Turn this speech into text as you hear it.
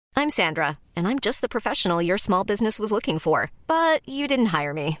I'm Sandra, and I'm just the professional your small business was looking for. But you didn't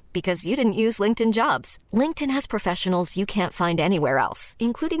hire me because you didn't use LinkedIn Jobs. LinkedIn has professionals you can't find anywhere else,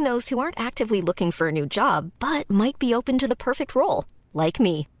 including those who aren't actively looking for a new job, but might be open to the perfect role, like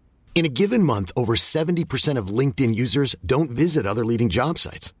me. In a given month, over 70% of LinkedIn users don't visit other leading job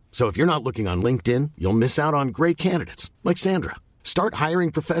sites. So if you're not looking on LinkedIn, you'll miss out on great candidates like Sandra. Start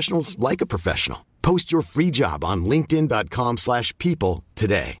hiring professionals like a professional. Post your free job on linkedin.com/people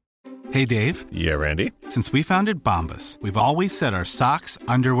today. Hey, Dave. Yeah, Randy. Since we founded Bombas, we've always said our socks,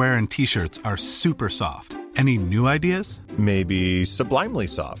 underwear, and T-shirts are super soft. Any new ideas? Maybe sublimely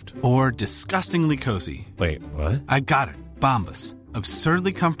soft. Or disgustingly cozy. Wait, what? I got it. Bombas.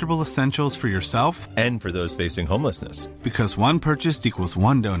 Absurdly comfortable essentials for yourself and for those facing homelessness. Because one purchased equals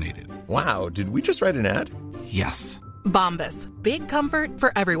one donated. Wow, did we just write an ad? Yes. Bombas. Big comfort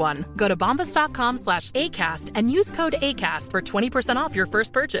for everyone. Go to bombas.com/ACAST and use code ACAST for 20% off your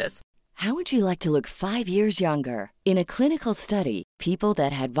first purchase. How would you like to look 5 years younger? In a clinical study, people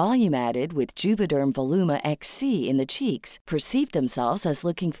that had volume added with Juvederm Voluma XC in the cheeks perceived themselves as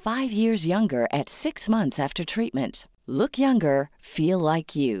looking 5 years younger at 6 months after treatment. Look younger, feel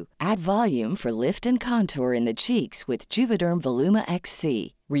like you. Add volume for lift and contour in the cheeks with Juvederm Voluma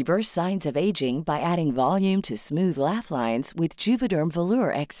XC. Reverse signs of aging by adding volume to smooth laugh lines with Juvederm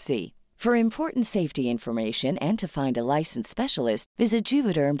Volure XC. For important safety information and to find a licensed specialist, visit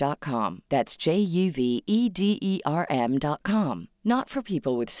Juvederm.com. That's JUVEDERM.com. Not for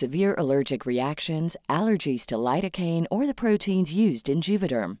people with severe allergic reactions, allergies to lidocaine, or the proteins used in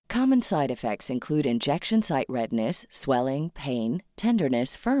Juvederm. Common side effects include injection site redness, swelling, pain,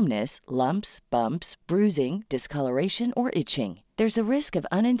 tenderness, firmness, lumps, bumps, bruising, discoloration, or itching. There's a risk of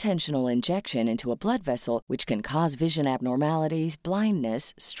unintentional injection into a blood vessel, which can cause vision abnormalities,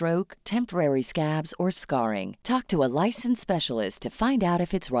 blindness, stroke, temporary scabs, or scarring. Talk to a licensed specialist to find out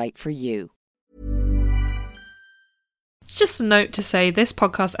if it's right for you. Just a note to say this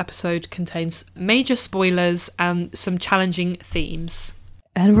podcast episode contains major spoilers and some challenging themes.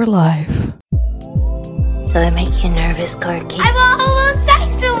 And we're live. Do I make you nervous, Corky? I'm a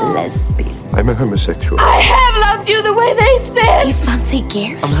homosexual! Lesbian. I'm a homosexual. I have loved you the way they said! You fancy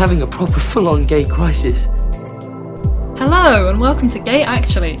Gears? I'm having a proper full-on gay crisis. Hello and welcome to Gay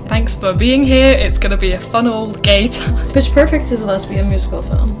Actually. Thanks for being here. It's going to be a fun old gay time. Pitch Perfect is a lesbian musical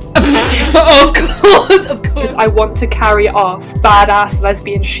film. Of course. I want to carry off badass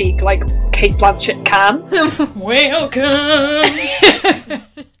lesbian chic like Kate Blanchett can. Welcome!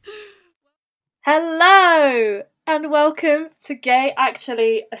 Hello and welcome to Gay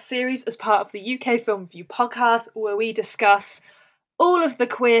Actually, a series as part of the UK Film Review podcast where we discuss all of the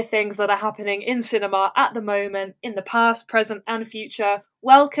queer things that are happening in cinema at the moment, in the past, present and future.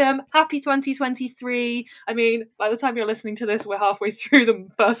 Welcome, happy 2023. I mean, by the time you're listening to this, we're halfway through the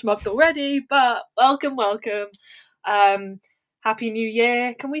first month already, but welcome. Happy New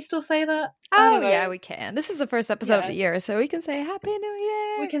Year. Can we still say that? Oh, yeah, we can. This is the first episode of the year, so we can say Happy New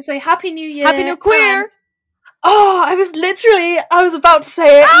Year. We can say Happy New Year. Happy New Queer. I was about to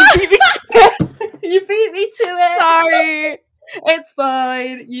say it. You beat me to it. Sorry. It's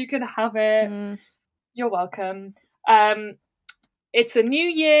fine. You can have it. You're welcome. It's a new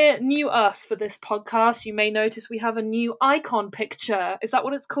year, new us for this podcast. You may notice we have a new icon picture. Is that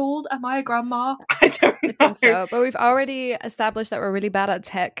what it's called? Am I a grandma? I don't know. I think so. But we've already established that we're really bad at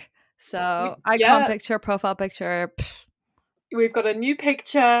tech. So icon picture, profile picture. Pff. We've got a new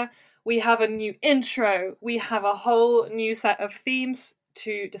picture. We have a new intro. We have a whole new set of themes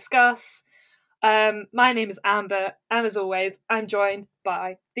to discuss. My name is Amber, and as always, I'm joined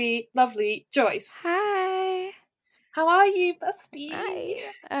by the lovely Joyce. Hi. How are you, bestie? Hi.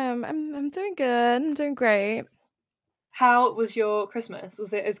 I'm doing good. I'm doing great. How was your Christmas?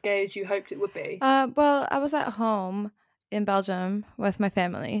 Was it as gay as you hoped it would be? Well, I was at home in Belgium with my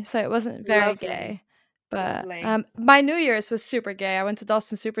family, so it wasn't very gay. But my New Year's was super gay. I went to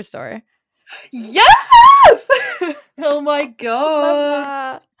Dalston Superstore. Yes! Oh my god. Love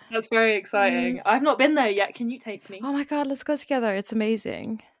that. That's very exciting. I've not been there yet. Can you take me? Oh my god, let's go together. It's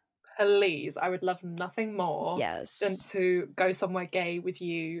amazing. Please. I would love nothing more than to go somewhere gay with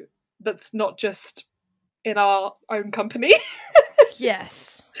you that's not just in our own company.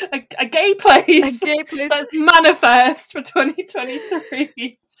 Yes. A gay place. A gay place. That's manifest for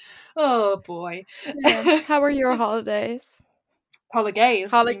 2023. Oh boy. Yeah. How were your holidays?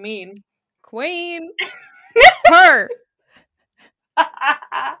 Holidays? What do you mean? Queen. Her.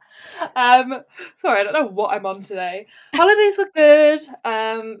 Sorry, I don't know what I'm on today. Holidays were good.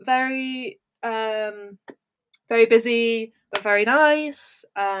 Very busy, but very nice.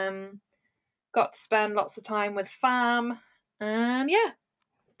 Got to spend lots of time with fam, and yeah.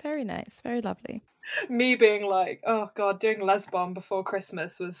 Very nice. Very lovely. Me being like, oh god, doing Lesbon before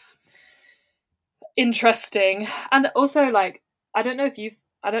Christmas was interesting. And also, like, I don't know if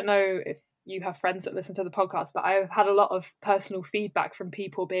you have friends that listen to the podcast, but I've had a lot of personal feedback from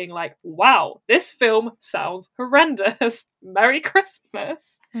people being like, wow, this film sounds horrendous. Merry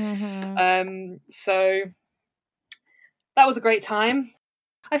Christmas. So that was a great time.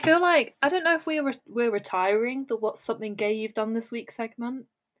 I feel like, I don't know if we're retiring the What's Something Gay You've Done This Week segment.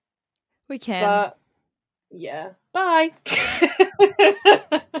 We can. But yeah. Bye.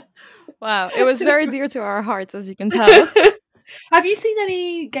 Wow, it was very dear to our hearts, as you can tell. Have you seen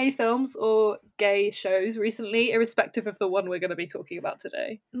any gay films or gay shows recently, irrespective of the one we're going to be talking about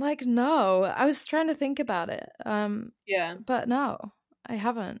today? Like, no. I was trying to think about it. Yeah. But no, I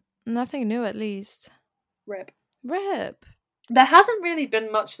haven't. Nothing new, at least. Rip. There hasn't really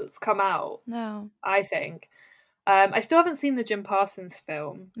been much that's come out. No. I think. I still haven't seen the Jim Parsons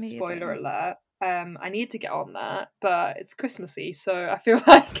film. Me Spoiler either. alert. I need to get on that, but it's Christmassy, so I feel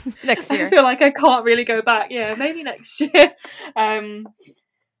like next year. I feel like I can't really go back. Yeah, maybe next year.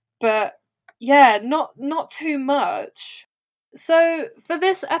 But yeah, not too much. So for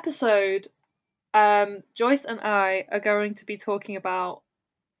this episode, Joyce and I are going to be talking about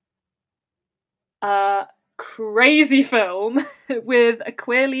a crazy film with a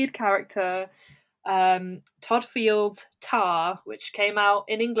queer lead character. Todd Field's Tar, which came out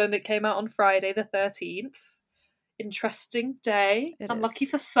in England. It came out on Friday the 13th. Interesting day. Unlucky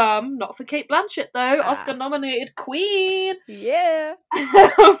for some, not for Cate Blanchett though. Oscar nominated queen. Yeah.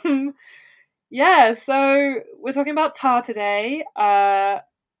 Yeah, so we're talking about Tar today.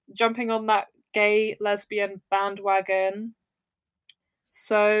 Jumping on that gay lesbian bandwagon.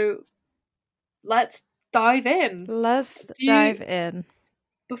 So let's dive in. Dive in.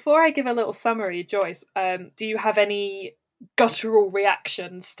 Before I give a little summary, Joyce, do you have any guttural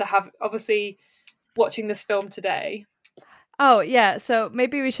reactions to have obviously watching this film today? Oh yeah, so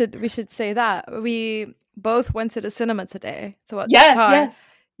maybe we should say that we both went to the cinema today to watch Tar. Yes.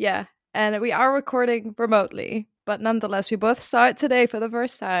 Yeah, and we are recording remotely, but nonetheless, we both saw it today for the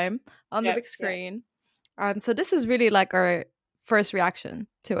first time on the big screen. So this is really like our first reaction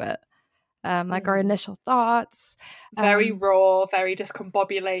to it. Like our initial thoughts. Very raw, very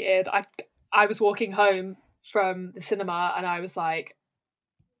discombobulated. I was walking home from the cinema and I was like,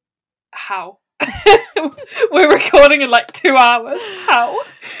 how? We're recording in like 2 hours. How?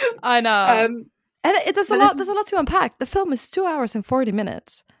 I know. And there's a lot to unpack. The film is 2 hours and 40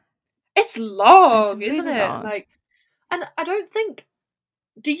 minutes. It's long, it's isn't really it? long. Like, and I don't think.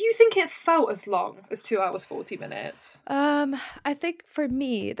 Do you think it felt as long as 2 hours 40 minutes? I think for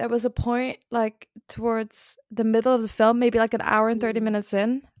me there was a point like towards the middle of the film, maybe like an hour and 30 minutes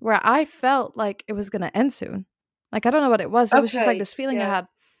in, where I felt like it was gonna end soon. Like I don't know what it was. It was just like this feeling I had.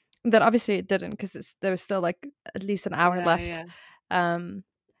 That obviously it didn't, because there was still like at least an hour left. Yeah.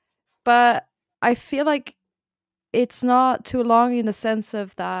 But I feel like it's not too long in the sense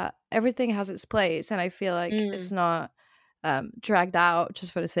of that everything has its place, and I feel like it's not dragged out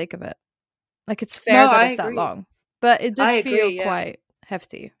just for the sake of it. Like it's fair that it's that long, but it did feel quite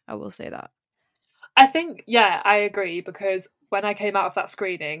hefty. I will say that. I think, I agree, because when I came out of that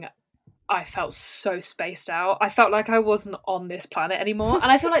screening, I felt so spaced out. I felt like I wasn't on this planet anymore,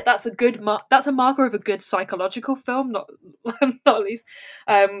 and I feel like that's a good that's a marker of a good psychological film, not at least.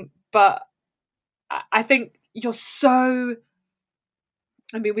 But I think you're so.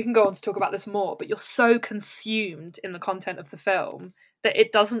 I mean, we can go on to talk about this more, but you're so consumed in the content of the film that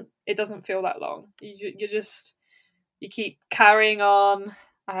it doesn't feel that long. You keep carrying on.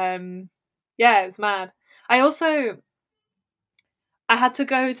 It's mad. I had to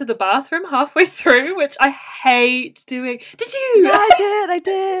go to the bathroom halfway through, which I hate doing. Did you? Yeah, I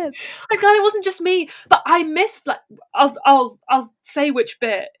did. I'm glad it wasn't just me, but I missed. Like, I'll say which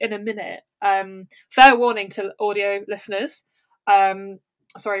bit in a minute. Fair warning to audio listeners.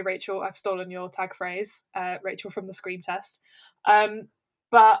 Sorry, Rachel, I've stolen your tag phrase. Rachel from the Scream Test.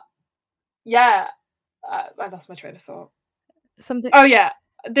 But yeah, I lost my train of thought. Something. Oh yeah.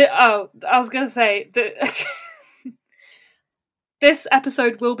 I was gonna say that. This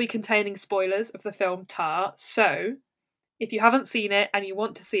episode will be containing spoilers of the film Tar, so if you haven't seen it and you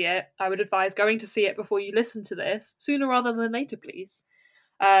want to see it, I would advise going to see it before you listen to this, sooner rather than later, please.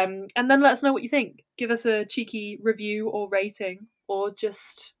 And then let us know what you think. Give us a cheeky review or rating, or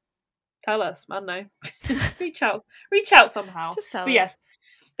just tell us. I don't know. Reach out somehow. Just tell us. Yes,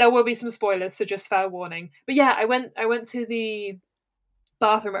 there will be some spoilers, so just fair warning. But yeah, I went to the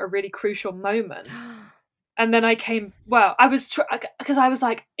bathroom at a really crucial moment. And then I came, I was, because I was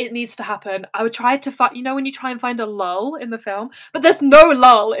like, it needs to happen. I would try to find, when you try and find a lull in the film, but there's no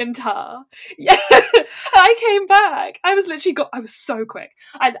lull in Tar. Yeah. I came back. I was literally I was so quick.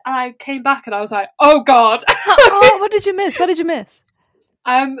 And I came back and I was like, oh God. Oh, what did you miss? What did you miss?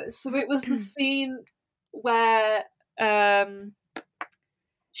 So it was the scene where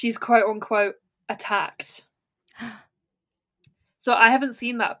she's quote unquote attacked. So I haven't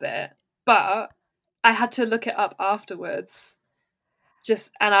seen that bit, but I had to look it up afterwards.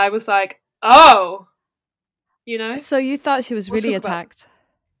 And I was like, oh, So you thought she was really attacked?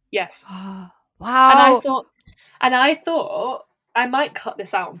 Yes. Oh, wow. And I thought I might cut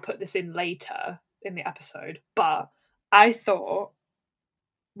this out and put this in later in the episode, but I thought,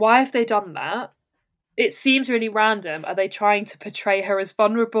 why have they done that? It seems really random. Are they trying to portray her as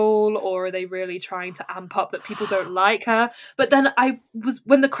vulnerable, or are they really trying to amp up that people don't like her? But then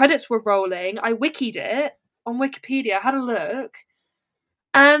when the credits were rolling, I wikied it on Wikipedia, I had a look,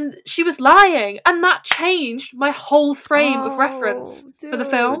 and she was lying, and that changed my whole frame of reference for the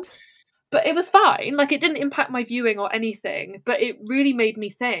film. But it was fine. Like, it didn't impact my viewing or anything, but it really made me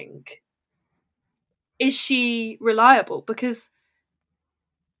think, is she reliable? Because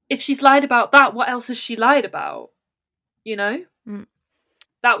if she's lied about that, what else has she lied about?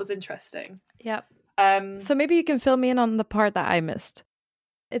 That was interesting. Yep. So maybe you can fill me in on the part that I missed.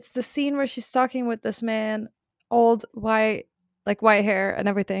 It's the scene where she's talking with this man, old, white hair and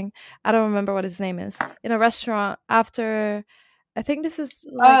everything. I don't remember what his name is. In a restaurant after, I think this is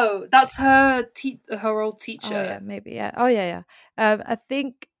that's her old teacher. Oh yeah, maybe, yeah. Oh yeah. I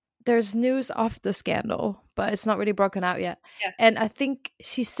think there's news of the scandal, but it's not really broken out yet. Yes. And I think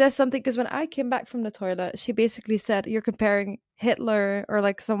she says something, because when I came back from the toilet, she basically said, you're comparing Hitler, or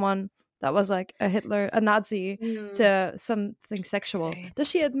like someone that was like a Nazi, to something sexual. Does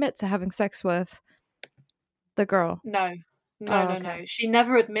she admit to having sex with the girl? No. No. She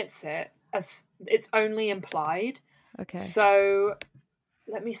never admits it. It's only implied. Okay. So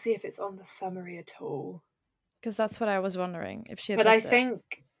let me see if it's on the summary at all. Because that's what I was wondering, if she admits it.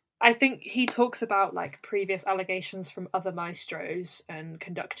 I think he talks about like previous allegations from other maestros and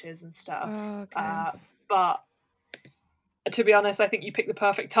conductors and stuff. Oh, okay. But to be honest, I think you picked the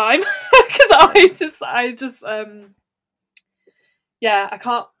perfect time, because I just I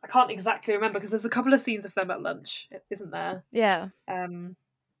can't exactly remember, because there's a couple of scenes of them at lunch, isn't there? Yeah.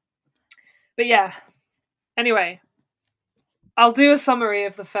 But yeah. Anyway, I'll do a summary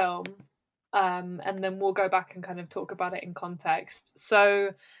of the film, and then we'll go back and kind of talk about it in context.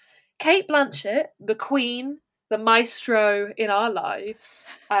 So, Cate Blanchett, the queen, the maestro in our lives,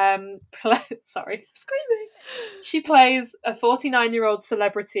 sorry, screaming. She plays a 49-year-old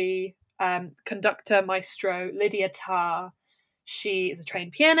celebrity conductor maestro, Lydia Tarr. She is a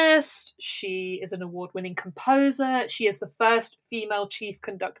trained pianist. She is an award-winning composer. She is the first female chief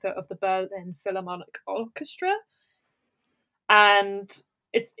conductor of the Berlin Philharmonic Orchestra. And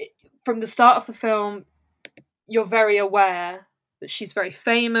from the start of the film, you're very aware that she's very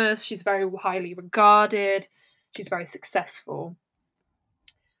famous, she's very highly regarded, she's very successful.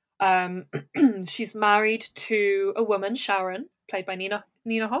 She's married to a woman, Sharon, played by Nina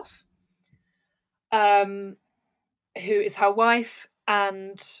Hoss, who is her wife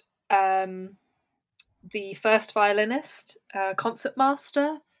and the first violinist,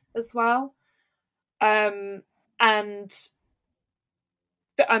 concertmaster as well. And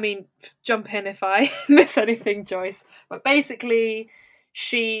I mean, jump in if I miss anything, Joyce. But basically,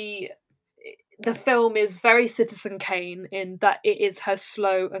 the film is very Citizen Kane in that it is her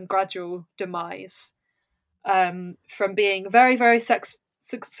slow and gradual demise, from being very, very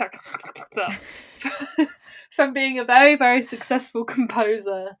from being a very, very successful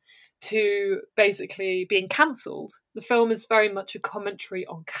composer to basically being cancelled. The film is very much a commentary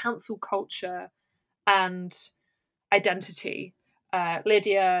on cancel culture and identity.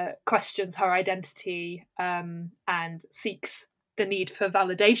 Lydia questions her identity and seeks the need for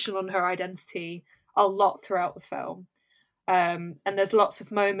validation on her identity a lot throughout the film. And there's lots of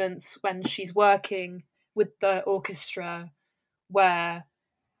moments when she's working with the orchestra where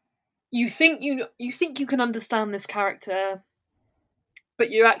you think you can understand this character,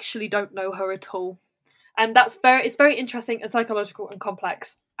 but you actually don't know her at all. And it's very interesting and psychological and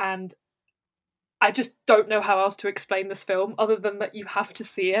complex, and I just don't know how else to explain this film other than that you have to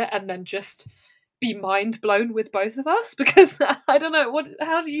see it and then just be mind blown with both of us, because I don't know,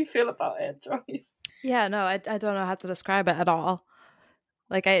 how do you feel about it, Joyce? Yeah, no, I don't know how to describe it at all.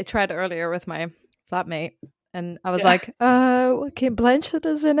 Like, I tried earlier with my flatmate and I was like, Cate Blanchett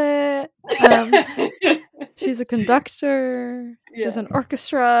is in it. She's a conductor. There's an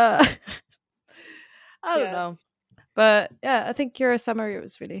orchestra. I don't know. But yeah, I think your summary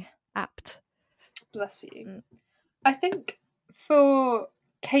was really apt. Bless you. I think for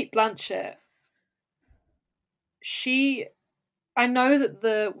Cate Blanchett, I know that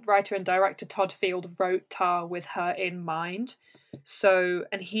the writer and director Todd Field wrote Tar with her in mind. So,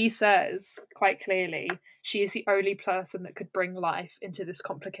 and he says quite clearly, she is the only person that could bring life into this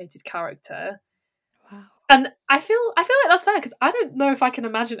complicated character. Wow. And I feel like that's fair, because I don't know if I can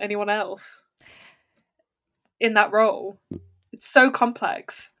imagine anyone else in that role. It's so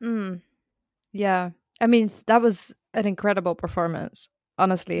complex. Yeah. I mean, that was an incredible performance,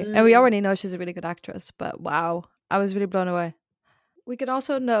 honestly. And we already know she's a really good actress, but wow, I was really blown away. We can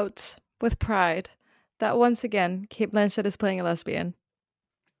also note with pride that once again, Cate Blanchett is playing a lesbian.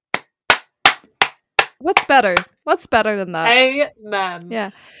 What's better? What's better than that? Amen.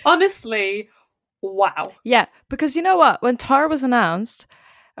 Yeah. Honestly, wow. Yeah, because you know what? When Tar was announced,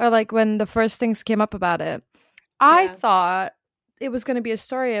 or like when the first things came up about it, I thought it was going to be a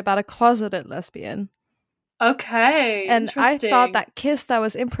story about a closeted lesbian. Okay. And I thought that kiss that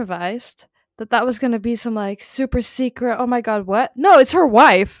was improvised, that was going to be some like super secret, oh my god, what? No, it's her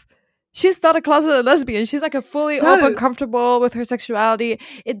wife. She's not a closeted lesbian. She's like a fully open, comfortable with her sexuality.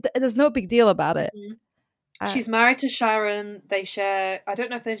 There's no big deal about it. She's married to Sharon. They share, I don't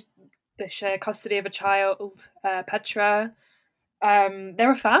know if they share custody of a child, Petra.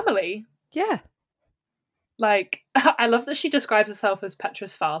 They're a family. Yeah. Like, I love that she describes herself as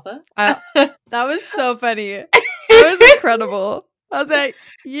Petra's father. That was so funny. It was incredible. I was like,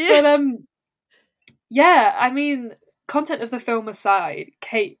 yeah. But, yeah, I mean, content of the film aside,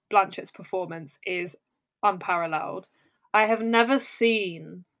 Cate Blanchett's performance is unparalleled. I have never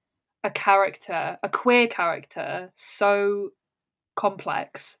seen a queer character, so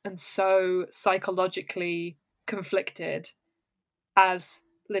complex and so psychologically conflicted as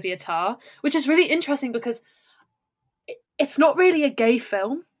Lydia Tarr, which is really interesting because it's not really a gay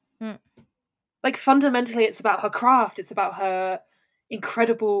film. Like, fundamentally, it's about her craft, it's about her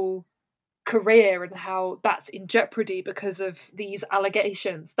incredible career and how that's in jeopardy because of these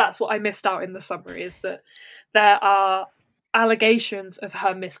allegations. That's what I missed out in the summary, is that there are allegations of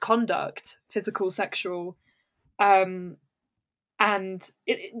her misconduct, physical, sexual, and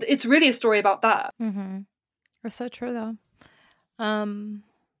it's really a story about that. That's so true, though.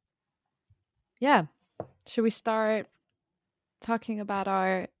 Yeah, should we start talking about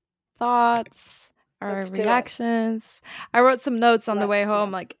our thoughts, our reactions? I wrote some notes on the way home,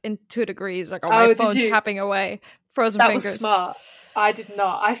 like in 2 degrees, like on my phone, tapping away, frozen fingers. That was smart. I did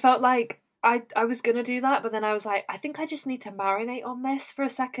not. I felt like I was going to do that, but then I was like, I think I just need to marinate on this for a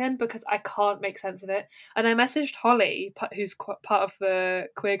second because I can't make sense of it. And I messaged Holly, who's part of the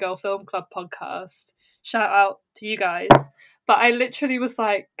Queer Girl Film Club podcast. Shout out to you guys. But I literally was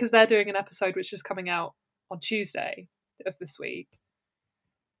like, because they're doing an episode which is coming out on Tuesday of this week.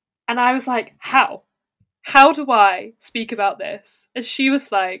 And I was like, how? How do I speak about this? And she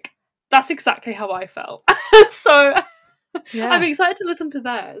was like, that's exactly how I felt. So yeah. I'm excited to listen to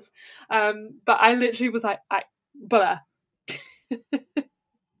theirs. But I literally was like, blah.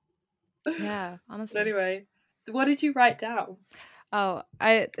 Yeah, honestly. Anyway, what did you write down? Oh,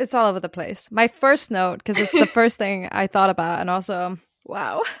 it's all over the place. My first note, because it's the first thing I thought about, and also,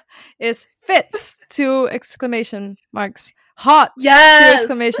 wow, is fits, 2 exclamation marks. Hot, yes! 2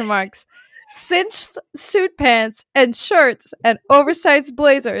 exclamation marks. Cinched suit pants and shirts and oversized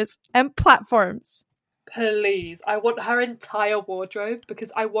blazers and platforms. Please, I want her entire wardrobe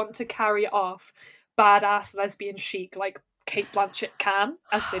because I want to carry off badass lesbian chic like Cate Blanchett can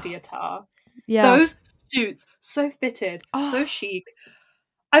as Lydia Tarr. Yeah. Those suits, so fitted, so chic.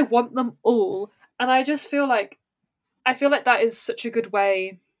 I want them all. And I just feel like that is such a good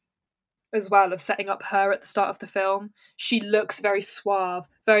way as well of setting up her at the start of the film. She looks very suave,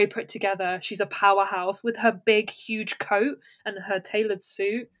 very put together. She's a powerhouse with her big, huge coat and her tailored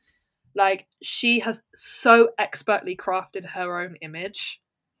suit. Like, she has so expertly crafted her own image.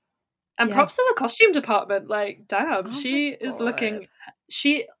 And props to the costume department. Like, damn, she is looking...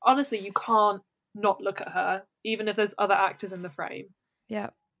 honestly, you can't not look at her, even if there's other actors in the frame.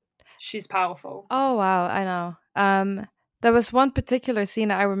 Yeah. She's powerful. Oh, wow, I know. There was one particular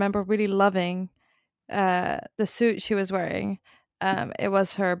scene I remember really loving, the suit she was wearing. It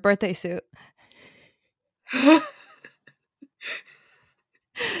was her birthday suit.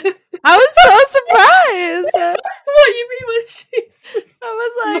 I was so surprised. What do you mean with Jesus? I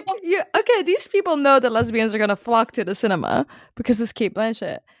was like, okay, these people know that lesbians are going to flock to the cinema because it's Cate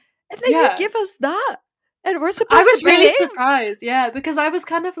Blanchett. And then you give us that. And we're supposed to behave. I was really surprised, yeah, because I was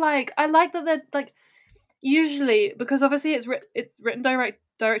kind of like, I like that they're like, usually, because obviously it's written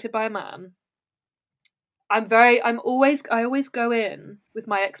directed by a man, I always go in with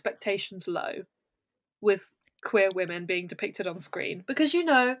my expectations low with queer women being depicted on screen, because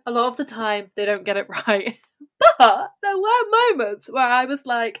a lot of the time they don't get it right. But there were moments where I was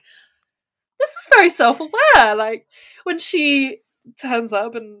like, this is very self-aware. Like when she turns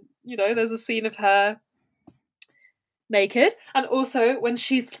up and there's a scene of her naked, and also when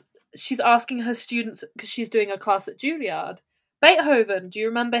she's asking her students, because she's doing a class at Juilliard, Beethoven, do you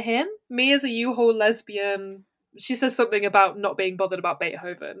remember him? Me as a U-Haul lesbian. She says something about not being bothered about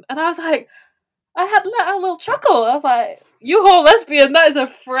Beethoven, and I was like, I had let out a little chuckle. I was like, U-Haul lesbian, that is a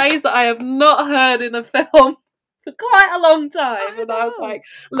phrase that I have not heard in a film for quite a long time. And I was like,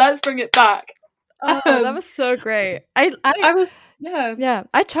 let's bring it back. Oh, that was so great. I was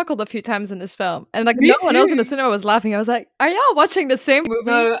I chuckled a few times in this film, and like no one else in the cinema was laughing. I was like, are y'all watching the same movie?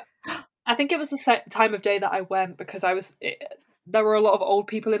 No, I think it was the time of day that I went, because there were a lot of old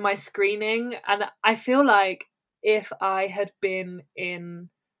people in my screening, and I feel like if I had been in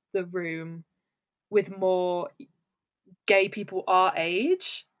the room with more gay people our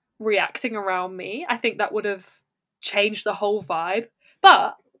age reacting around me, I think that would have changed the whole vibe.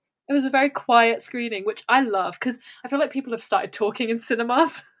 But it was a very quiet screening, which I love, because I feel like people have started talking in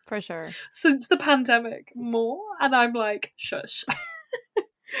cinemas for sure since the pandemic more, and I'm like, shush.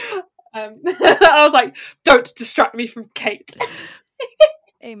 I was like, don't distract me from Kate.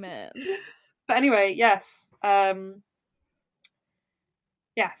 Amen. But anyway, yes.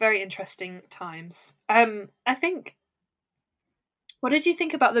 Yeah, very interesting times. I think, what did you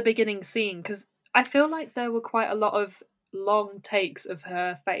think about the beginning scene? Because I feel like there were quite a lot of long takes of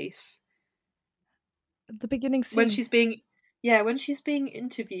her face. The beginning scene? When she's being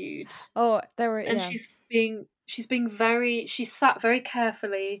interviewed. Oh, there were, and she's sat very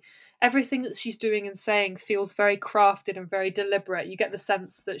carefully. Everything that she's doing and saying feels very crafted and very deliberate. You get the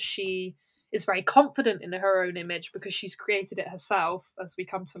sense that she is very confident in her own image because she's created it herself, as we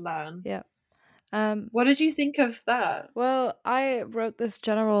come to learn. Yeah. What did you think of that? Well, I wrote this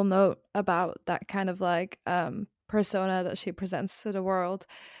general note about that kind of like persona that she presents to the world,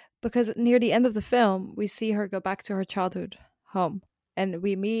 because near the end of the film, we see her go back to her childhood home, and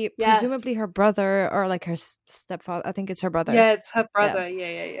we meet presumably her brother, or like her stepfather. I think it's her brother. Yeah, it's her brother.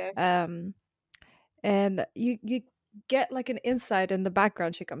 Yeah. And you get like an insight in the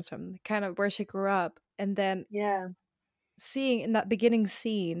background she comes from, kind of where she grew up, and then seeing in that beginning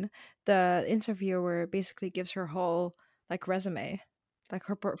scene, the interviewer basically gives her whole like resume, like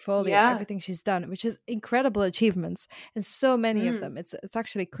her portfolio, everything she's done, which is incredible achievements, and so many of them. It's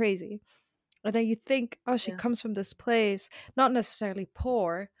actually crazy. And then you think, oh, she comes from this place, not necessarily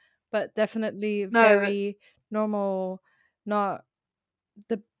poor, but definitely very normal, not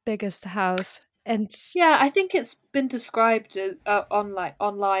the biggest house. And I think it's been described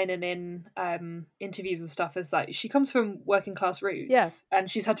online and in interviews and stuff as like she comes from working class roots,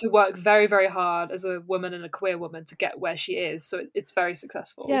 and she's had to work very, very hard as a woman and a queer woman to get where she is. So it's very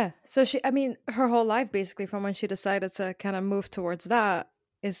successful. Yeah. So her whole life, basically, from when she decided to kind of move towards that,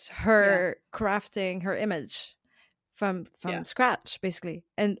 is her crafting her image from scratch, basically,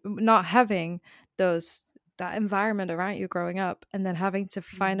 and not having that environment around you growing up, and then having to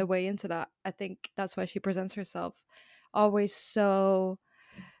find a way into that. I think that's why she presents herself always so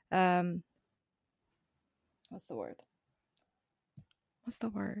what's the word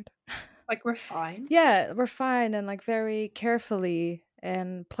like refined. Refined, and like very carefully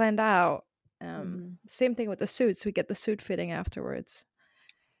and planned out. Same thing with the suits. We get the suit fitting afterwards.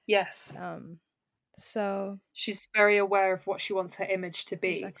 So she's very aware of what she wants her image to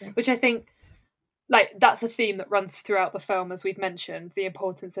be, exactly. Which I think, like, that's a theme that runs throughout the film, as we've mentioned, the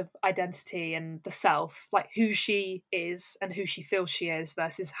importance of identity and the self, like who she is and who she feels she is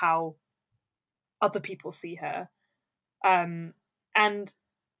versus how other people see her. And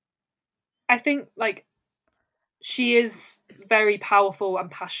I think, like, she is very powerful and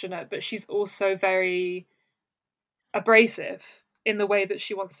passionate, but she's also very abrasive in the way that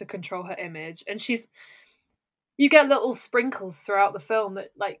she wants to control her image. And you get little sprinkles throughout the film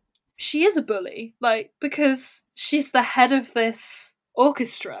that, like, she is a bully, like, because she's the head of this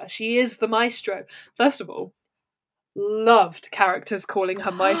orchestra. She is the maestro. First of all, loved characters calling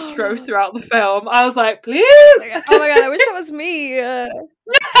her maestro throughout the film. I was like, please! Oh my god, I wish that was me!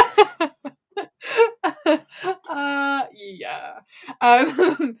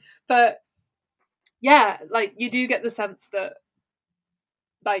 But, yeah, like, you do get the sense that,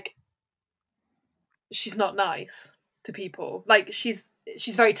 like, she's not nice to people. Like, she's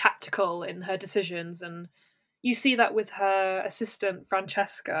very tactical in her decisions, and you see that with her assistant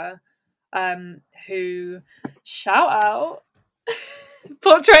Francesca, who, shout out,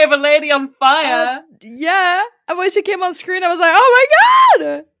 portrait of a lady on fire. Yeah. And when she came on screen, I was like, oh my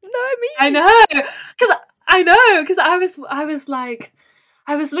god, not me. I know, because I was like,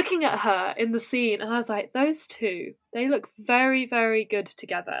 I was looking at her in the scene, and I was like, those two, they look very, very good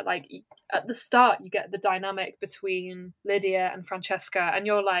together. Like at the start, you get the dynamic between Lydia and Francesca, and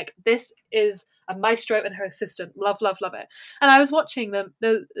you're like, this is a maestro and her assistant. Love, love, love it. And I was watching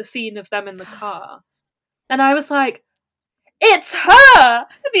the scene of them in the car, and I was like, it's her!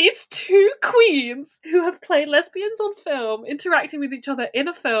 These two queens who have played lesbians on film, interacting with each other in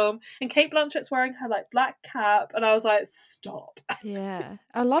a film, and Cate Blanchett's wearing her like black cap, and I was like, stop. Yeah.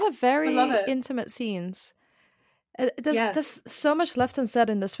 A lot of very intimate scenes. There's so much left unsaid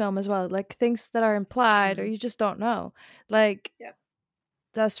in this film as well. Like things that are implied or you just don't know. Like,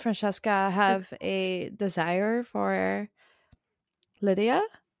 does Francesca have a desire for Lydia?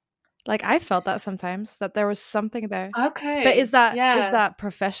 Like I felt that sometimes, that there was something there. Okay. But is that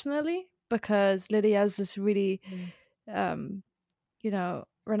professionally? Because Lydia is this really renowned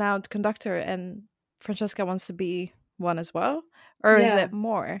conductor, and Francesca wants to be one as well? Or is it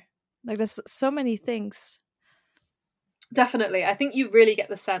more? Like there's so many things. Definitely. I think you really get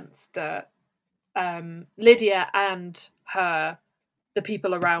the sense that Lydia and the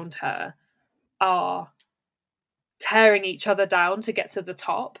people around her are tearing each other down to get to the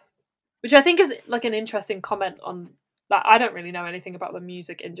top. Which I think is like an interesting comment on that. I don't really know anything about the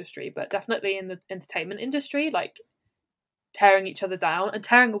music industry, but definitely in the entertainment industry, like tearing each other down and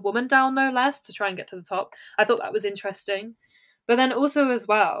tearing a woman down no less to try and get to the top. I thought that was interesting. But then also as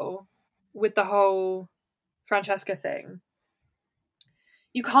well, with the whole Francesca thing,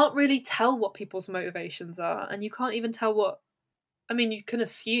 you can't really tell what people's motivations are, and you can't even tell you can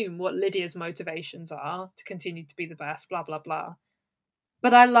assume what Lydia's motivations are to continue to be the best, blah, blah, blah.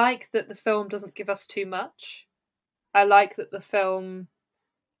 But I like that the film doesn't give us too much. I like that the film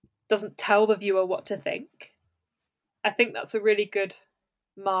doesn't tell the viewer what to think. I think that's a really good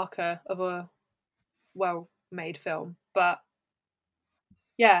marker of a well-made film. But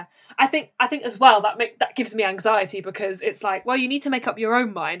yeah, I think as well that gives me anxiety, because it's like, well, you need to make up your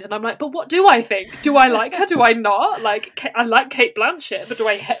own mind, and I'm like, but what do I think? Do I like her? Do I not? Like, I like Cate Blanchett, but do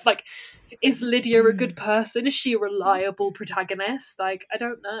I like? Is Lydia a good person? Is she a reliable protagonist? Like, I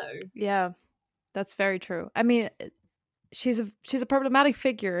don't know. Yeah, that's very true. I mean, she's a problematic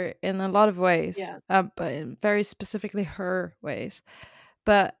figure in a lot of ways, but in very specifically her ways.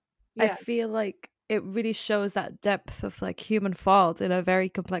 But I feel like it really shows that depth of like human fault in a very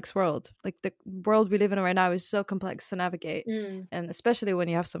complex world. Like the world we live in right now is so complex to navigate, and especially when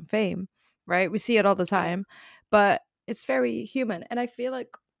you have some fame, right? We see it all the time, but it's very human, and I feel like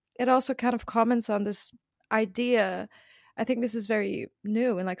it also kind of comments on this idea. I think this is very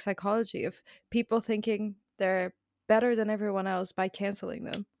new in like psychology, of people thinking they're better than everyone else by canceling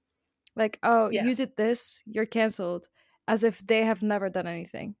them. Like, oh, you did this, you're canceled, as if they have never done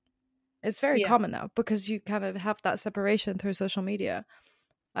anything. It's very common now, because you kind of have that separation through social media.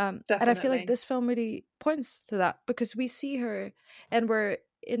 And I feel like this film really points to that, because we see her, and we're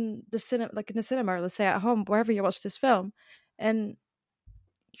in the cinema, or let's say at home, wherever you watch this film, and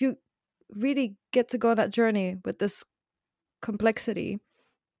you really get to go on that journey with this complexity,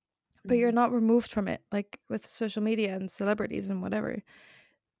 but you're not removed from it, like with social media and celebrities and whatever.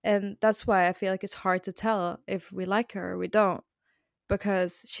 And that's why I feel like it's hard to tell if we like her or we don't,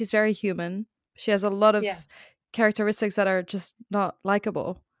 because she's very human. She has a lot of characteristics that are just not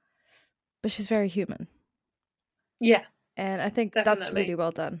likable, but she's very human. Yeah. And I think that's really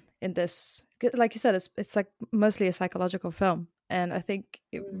well done in this. Like you said, it's like mostly a psychological film, and I think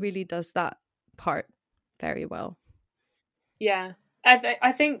it really does that part very well. Yeah.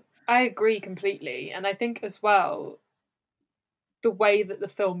 I think I agree completely, and I think as well the way that the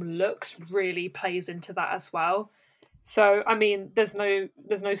film looks really plays into that as well. So I mean, there's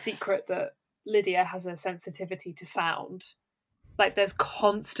no secret that Lydia has a sensitivity to sound. Like, there's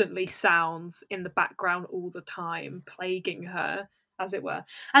constantly sounds in the background all the time, plaguing her, as it were.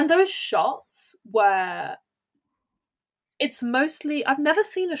 And those shots where it's mostly, I've never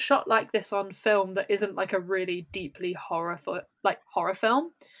seen a shot like this on film that isn't like a really deeply horror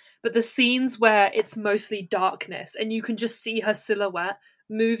film. But the scenes where it's mostly darkness and you can just see her silhouette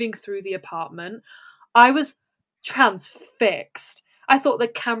moving through the apartment, I was transfixed. I thought the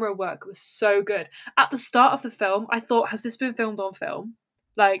camera work was so good. At the start of the film, I thought, has this been filmed on film?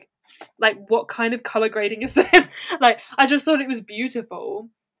 Like what kind of color grading is this? Like, I just thought it was beautiful.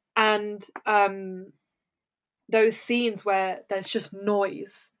 And those scenes where there's just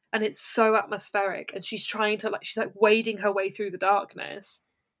noise and it's so atmospheric, and she's trying to she's wading her way through the darkness.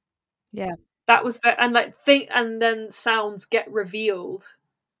 Yeah. That was and like and then sounds get revealed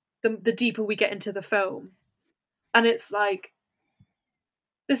the deeper we get into the film, and it's like,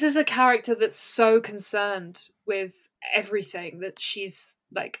 this is a character that's so concerned with everything that she's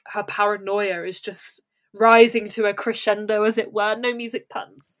like, her paranoia is just rising to a crescendo, as it were. No music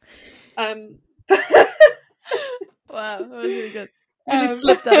puns. Wow, that was really good. Really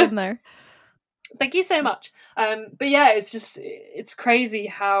slipped that in there. Thank you so much. But yeah, it's crazy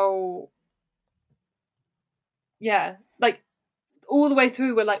how, yeah, like all the way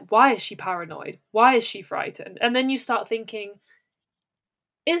through we're like, why is she paranoid? Why is she frightened? And then you start thinking,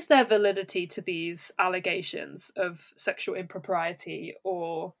 is there validity to these allegations of sexual impropriety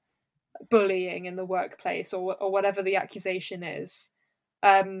or bullying in the workplace, or whatever the accusation is?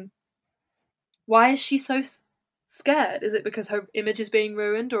 Why is she so scared? Is it because her image is being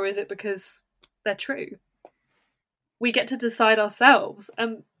ruined, or is it because they're true? We get to decide ourselves,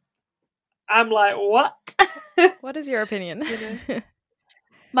 and I'm like, what? What is your opinion? I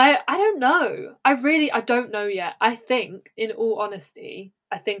don't know. I don't know yet. I think, in all honesty,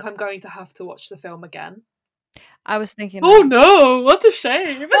 I think I'm going to have to watch the film again. I was thinking, oh no, what a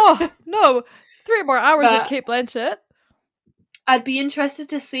shame. Oh no, 3 more hours of Cate Blanchett. I'd be interested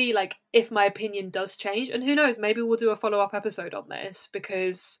to see, like, if my opinion does change, and who knows, maybe we'll do a follow-up episode on this,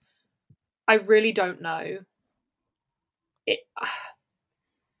 because I really don't know.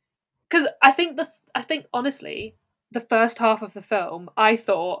 Because I think honestly, the first half of the film, I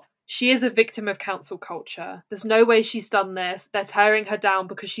thought, she is a victim of cancel culture. There's no way she's done this. They're tearing her down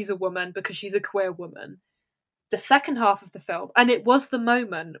because she's a woman, because she's a queer woman. The second half of the film, and it was the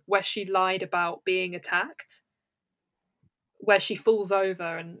moment where she lied about being attacked, where she falls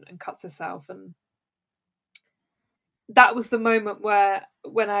over and cuts herself, and that was the moment where,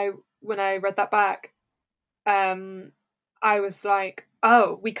 when I read that back, I was like,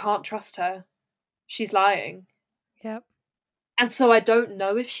 oh, we can't trust her. She's lying. Yep. And so I don't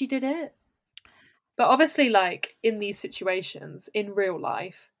know if she did it. But obviously, like, in these situations, in real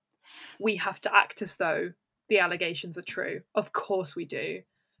life, we have to act as though the allegations are true. Of course we do.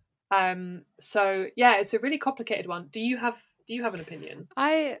 So yeah, it's a really complicated one. Do you have an opinion?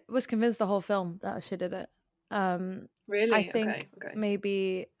 I was convinced the whole film that she did it. Really? I think okay.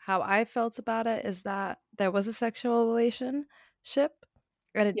 maybe how I felt about it is that there was a sexual relationship,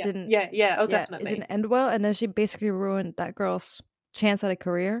 and it didn't. Yeah. Oh, definitely. It didn't end well, and then she basically ruined that girl's chance at a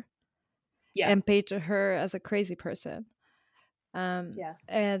career. Yeah. And painted her as a crazy person. And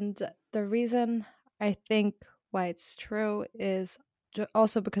the reason I think why it's true is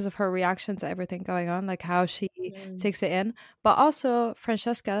also because of her reaction to everything going on, like how she takes it in, but also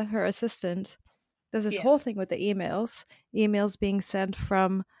Francesca, her assistant. There's this whole thing with the emails being sent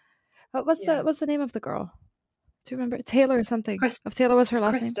from what's the name of the girl? Do you remember? Taylor or something? Taylor was her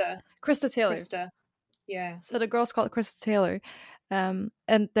last name. Krista Taylor. Krista. Yeah. So the girl's called Krista Taylor.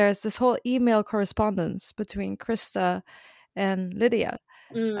 And there's this whole email correspondence between Krista and Lydia.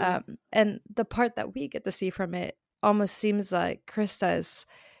 And the part that we get to see from it almost seems like Krista is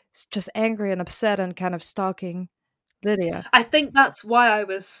just angry and upset and kind of stalking Lydia. I think that's why I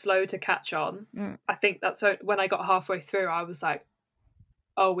was slow to catch on. I think that's when I got halfway through, I was like,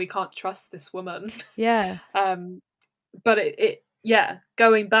 oh, we can't trust this woman. Yeah. But it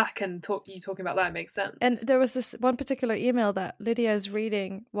going back and talking about that, it makes sense. And there was this one particular email that Lydia is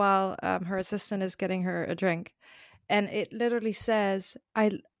reading while her assistant is getting her a drink. And it literally says,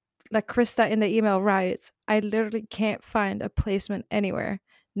 Krista in the email writes, I literally can't find a placement anywhere.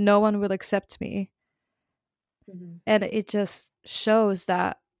 No one will accept me. Mm-hmm. And it just shows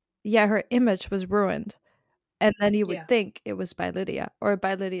that, her image was ruined. And then you would think it was by Lydia or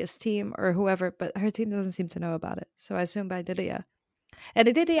by Lydia's team or whoever, but her team doesn't seem to know about it. So I assume by Lydia. And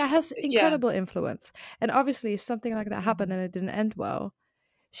Lydia has incredible influence. And obviously, if something like that happened and it didn't end well,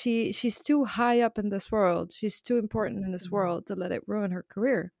 she's too high up in this world. She's too important in this world to let it ruin her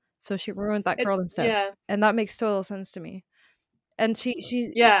career. So she ruined that girl instead. Yeah. And that makes total sense to me. And she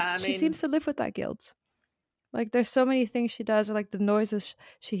seems to live with that guilt. Like, there's so many things she does, or like the noises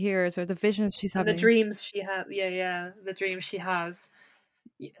she hears, or the visions she's having. The dreams she has. Yeah. The dreams she has.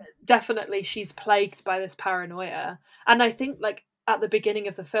 Definitely, she's plagued by this paranoia. And I think, like, at the beginning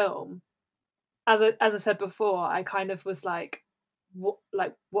of the film, as I said before, I kind of was like,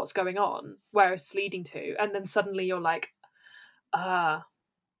 what's going on? Where it's leading to? And then suddenly you're like,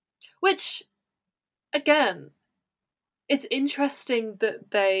 which, again, it's interesting that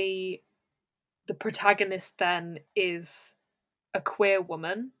the protagonist then is a queer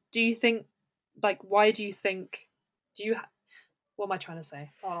woman. Do you think, like, why do you think, what am I trying to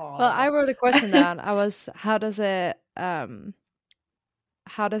say? Well, I wrote a question down. I was, how does it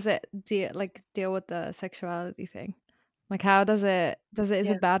how does it deal with the sexuality thing? Like, how does it is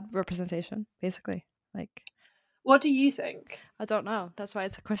it bad representation, basically? Like, what do you think? I don't know. That's why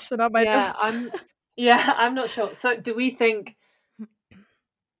it's a question on my notes. I'm not sure. So do we think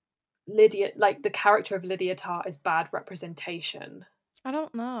Lydia, like the character of Lydia Tarr, is bad representation? I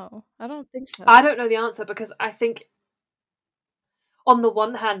don't know. I don't think so. I don't know the answer, because I think on the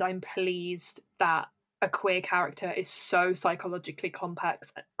one hand, I'm pleased that a queer character is so psychologically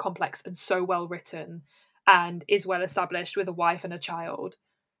complex and so well written and is well established with a wife and a child.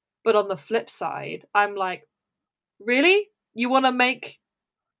 But on the flip side, I'm like, really? You want to make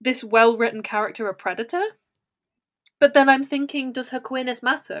this well-written character a predator? But then I'm thinking, does her queerness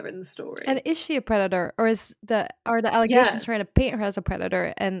matter in the story? And is she a predator, or are the allegations trying to paint her as a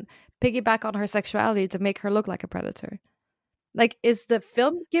predator and piggyback on her sexuality to make her look like a predator? Like, is the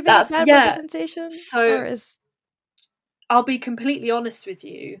film giving a bad representation? I'll be completely honest with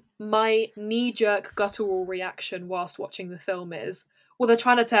you. My knee-jerk guttural reaction whilst watching the film is, well, they're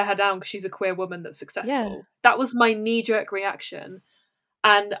trying to tear her down because she's a queer woman that's successful. Yeah. That was my knee-jerk reaction.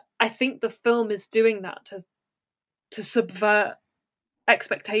 And I think the film is doing that to subvert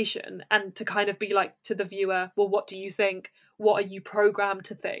expectation and to kind of be like to the viewer, well, what do you think? What are you programmed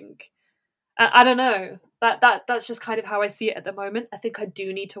to think? I don't know. That's just kind of how I see it at the moment. I think I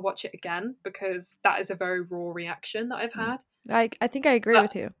do need to watch it again, because that is a very raw reaction that I've had. I think I agree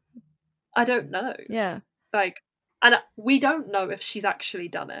with you. I don't know. Yeah. And we don't know if she's actually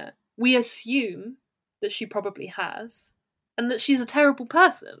done it. We assume that she probably has, and that she's a terrible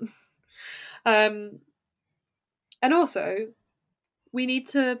person. And also, we need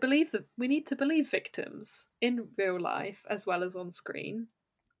to believe victims in real life as well as on screen.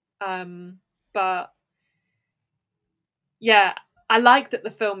 But yeah, I like that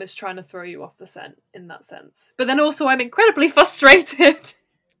the film is trying to throw you off the scent in that sense. But then also, I'm incredibly frustrated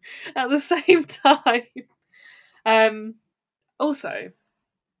at the same time. Also,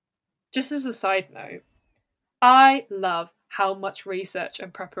 just as a side note, I love how much research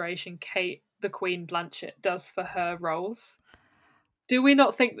and preparation Kate the Queen Blanchett does for her roles. Do we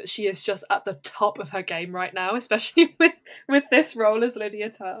not think that she is just at the top of her game right now, especially with this role as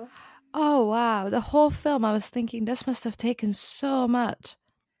Lydia Tarr? Oh, wow. The whole film, I was thinking, this must have taken so much.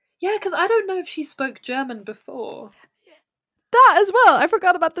 Yeah, because I don't know if she spoke German before. That as well. I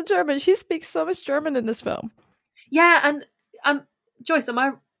forgot about the German. She speaks so much German in this film. Yeah, and Joyce,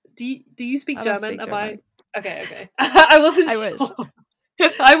 do you speak German? Speak German. Okay. I wasn't sure.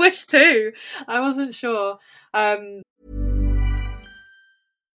 Wish. I wish too. I wasn't sure.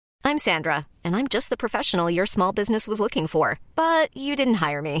 I'm Sandra, and I'm just the professional your small business was looking for. But you didn't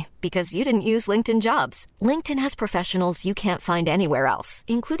hire me because you didn't use LinkedIn Jobs. LinkedIn has professionals you can't find anywhere else,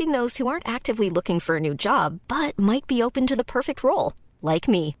 including those who aren't actively looking for a new job, but might be open to the perfect role, like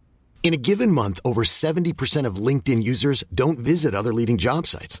me. In a given month, over 70% of LinkedIn users don't visit other leading job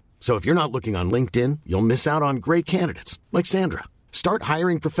sites. So if you're not looking on LinkedIn, you'll miss out on great candidates like Sandra. Start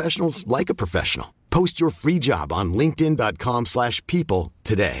hiring professionals like a professional. Post your free job on linkedin.com/people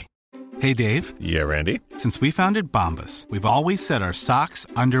today. Hey, Dave. Yeah, Randy. Since we founded Bombas, we've always said our socks,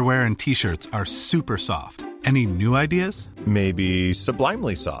 underwear, and T-shirts are super soft. Any new ideas? Maybe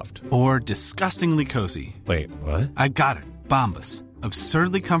sublimely soft. Or disgustingly cozy. Wait, what? I got it. Bombas.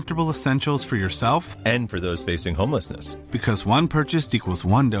 Absurdly comfortable essentials for yourself and for those facing homelessness. Because one purchased equals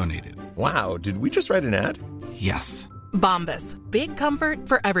one donated. Wow, did we just write an ad? Yes. Bombas. Big comfort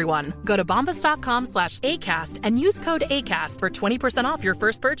for everyone. Go to bombas.com/ACAST and use code ACAST for 20% off your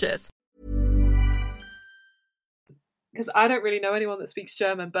first purchase. Because I don't really know anyone that speaks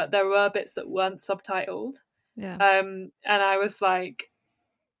German, but there were bits that weren't subtitled. Yeah. And I was like,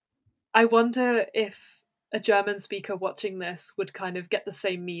 I wonder if a German speaker watching this would kind of get the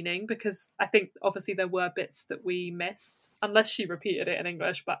same meaning, because I think obviously there were bits that we missed, unless she repeated it in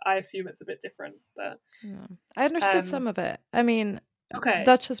English, but I assume it's a bit different. But yeah. I understood some of it. I mean, okay.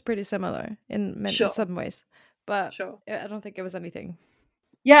 Dutch is pretty similar in some ways, but sure. I don't think it was anything.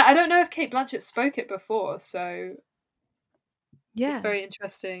 Yeah, I don't know if Kate Blanchett spoke it before, so yeah, it's very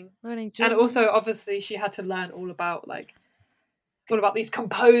interesting. Learning German. And also, obviously, she had to learn all about these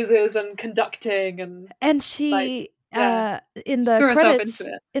composers and conducting and she in the credits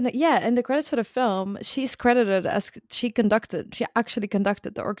in the credits for the film, she's credited as she actually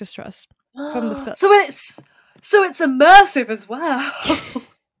conducted the orchestras from the film. So it's immersive as well.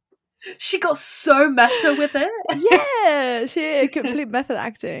 She got so meta with it. Yeah, she complete method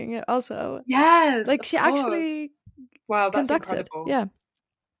acting also. Yes, like she actually that's conducted. Incredible. Yeah.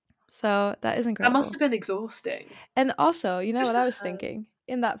 So that is incredible. That must have been exhausting. And also, you know what I was thinking?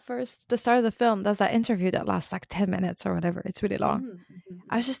 in the start of the film, there's that interview that lasts like 10 minutes or whatever. It's really long. Mm-hmm.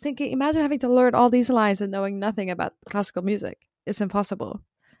 I was just thinking, imagine having to learn all these lines and knowing nothing about classical music. It's impossible.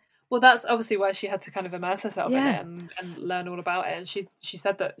 Well, that's obviously why she had to kind of immerse herself in Yeah. it and learn all about it. And she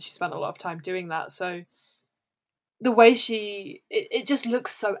said that she spent a lot of time doing that. So the way it just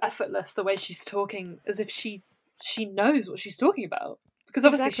looks so effortless, the way she's talking, as if she knows what she's talking about. Because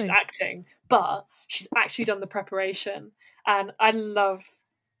obviously Exactly. she's acting, but she's actually done the preparation. And I love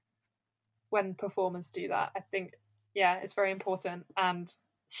when performers do that. I think, yeah, it's very important. And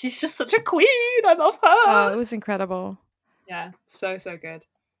she's just such a queen. I love her. Oh, it was incredible. Yeah, so good.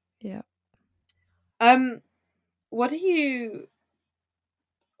 Yeah. What do you...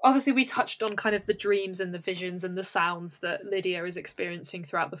 Obviously, we touched on kind of the dreams and the visions and the sounds that Lydia is experiencing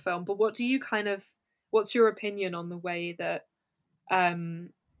throughout the film, but what's your opinion on the way that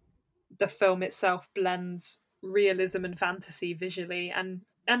the film itself blends realism and fantasy visually and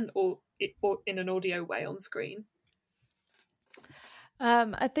or in an audio way on screen?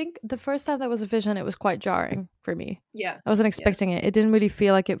 I think the first time that was a vision, it was quite jarring for me. Yeah. I wasn't expecting it. It didn't really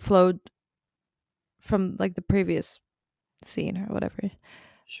feel like it flowed from like the previous scene or whatever.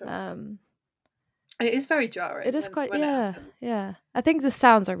 Sure. It is very jarring. It is quite, yeah. I think the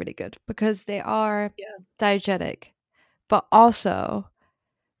sounds are really good because they are diegetic, but also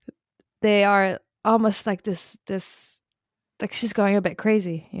they are almost like this like she's going a bit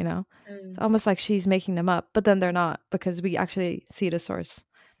crazy, you know? It's almost like she's making them up, but then they're not because we actually see the source.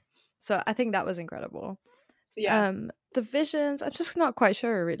 So I think that was incredible. Yeah. The visions, I'm just not quite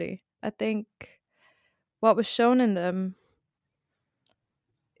sure, really. I think what was shown in them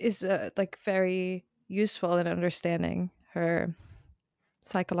is like very useful in understanding her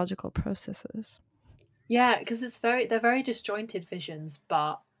psychological processes. Yeah, because they're very disjointed visions,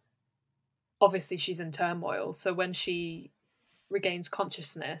 but obviously she's in turmoil. So when she regains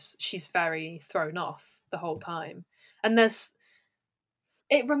consciousness, she's very thrown off the whole time. And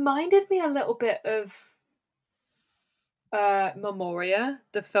it reminded me a little bit of Memoria,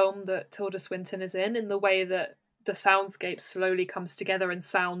 the film that Tilda Swinton is in the way that the soundscape slowly comes together and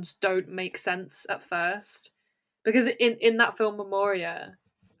sounds don't make sense at first. Because in that film Memoria,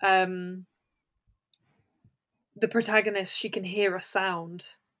 the protagonist, she can hear a sound,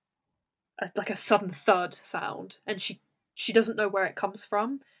 like a sudden thud sound, and she doesn't know where it comes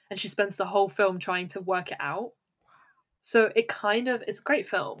from, and she spends the whole film trying to work it out. So it's a great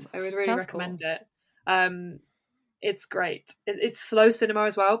film. I would really recommend it. It's great. It's slow cinema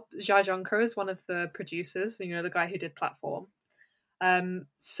as well. Jia Zhangke is one of the producers, the guy who did Platform.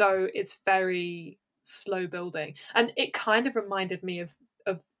 So it's very slow building, and it kind of reminded me of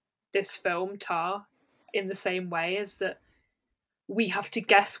this film Tar, in the same way as that we have to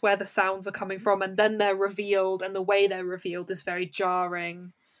guess where the sounds are coming from, and then they're revealed, and the way they're revealed is very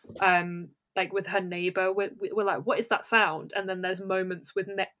jarring. Like with her neighbor, we're like, what is that sound? And then there's moments with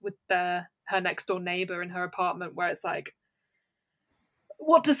her next door neighbor in her apartment where it's like,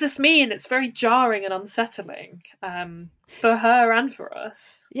 what does this mean? It's very jarring and unsettling, for her and for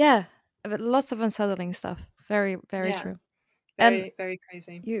us. Yeah, but lots of unsettling stuff. Very, very true. Very, very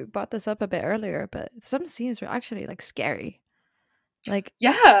crazy. You brought this up a bit earlier, but some scenes were actually like scary. Like,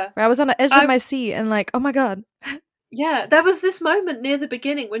 yeah, where I was on the edge of my seat and like, oh my god. Yeah, there was this moment near the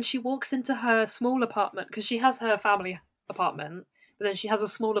beginning when she walks into her small apartment, because she has her family apartment, but then she has a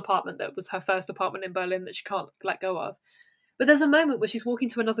small apartment that was her first apartment in Berlin that she can't let go of. But there's a moment where she's walking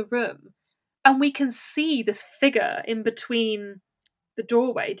to another room, and we can see this figure in between the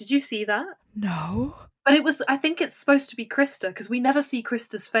doorway. Did you see that? No. But I think it's supposed to be Krista, because we never see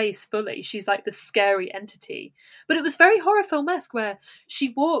Krista's face fully. She's like this scary entity. But it was very horror film-esque, where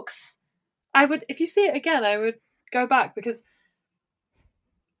she walks. If you see it again, I would go back, because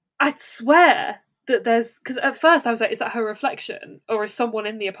I swear that because at first I was like, is that her reflection, or is someone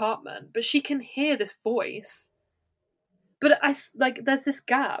in the apartment? But she can hear this voice. But there's this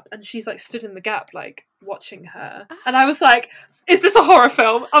gap, and she's like stood in the gap, like watching her, and I was like, is this a horror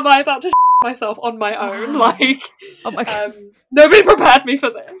film? Am I about to myself on my own? Like, oh my god, nobody prepared me for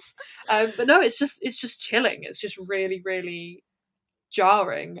this. But no, it's just chilling. It's just really, really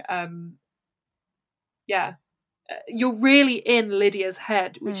jarring. Yeah. You're really in Lydia's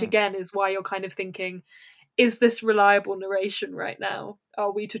head, which again is why you're kind of thinking, is this reliable narration right now?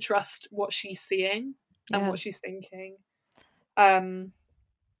 Are we to trust what she's seeing and what she's thinking?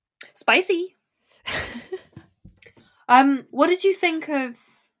 Spicy. What did you think of...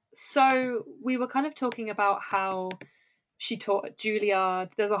 So we were kind of talking about how she taught at Juilliard.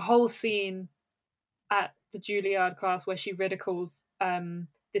 There's a whole scene at the Juilliard class where she ridicules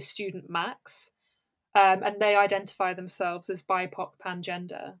this student Max. and they identify themselves as BIPOC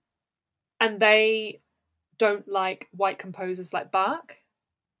pangender, and they don't like white composers like Bach,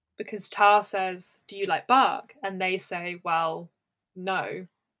 because Tar says, "Do you like Bach?" And they say, "Well, no."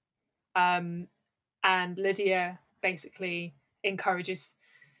 And Lydia basically encourages.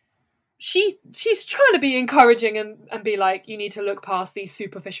 She's trying to be encouraging and be like, you need to look past these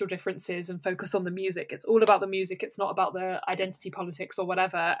superficial differences and focus on the music. It's all about the music. It's not about the identity politics or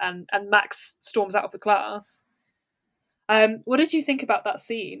whatever. And Max storms out of the class. What did you think about that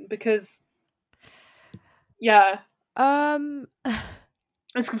scene? Because, yeah,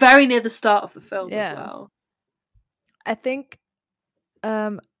 it's very near the start of the film as well. I think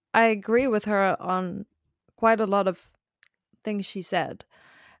I agree with her on quite a lot of things she said.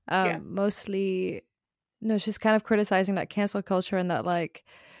 Mostly, no, she's kind of criticizing that cancel culture and that, like,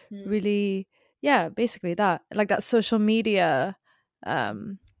 really, basically that, like, that social media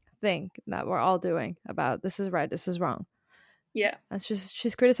thing that we're all doing about this is right, this is wrong. Yeah. And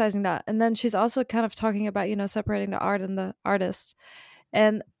she's criticizing that. And then she's also kind of talking about, separating the art and the artist.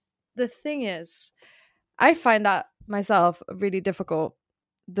 And the thing is, I find that myself a really difficult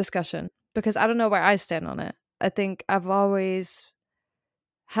discussion because I don't know where I stand on it. I think I've always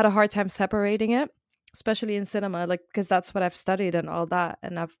had a hard time separating it, especially in cinema, like, because that's what I've studied and all that.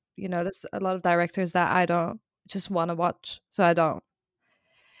 And I've, there's a lot of directors that I don't just want to watch, so I don't.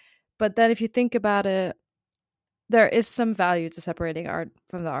 But then if you think about it, there is some value to separating art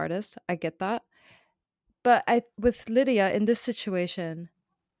from the artist. I get that. But with Lydia in this situation,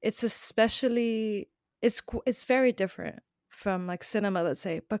 it's especially, it's very different from, like, cinema, let's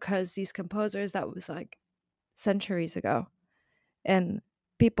say, because these composers, that was like centuries ago. And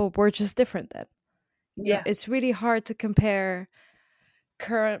people were just different then. Yeah. It's really hard to compare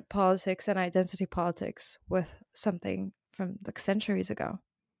current politics and identity politics with something from, like, centuries ago.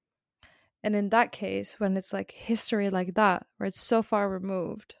 And in that case, when it's like history like that, where it's so far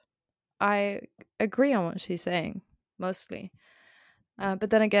removed, I agree on what she's saying, mostly. But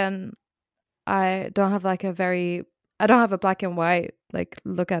then again, I don't have a black and white, like,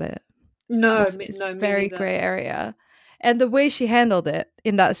 look at it. No, it's very gray area. And the way she handled it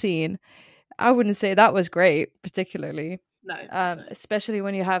in that scene, I wouldn't say that was great, particularly. No. Especially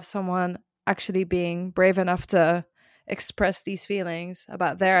when you have someone actually being brave enough to express these feelings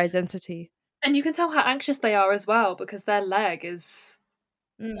about their identity. And you can tell how anxious they are as well, because their leg is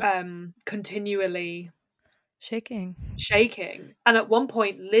continually shaking. And at one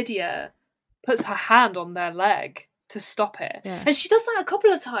point, Lydia puts her hand on their leg to stop it. Yeah. And she does that a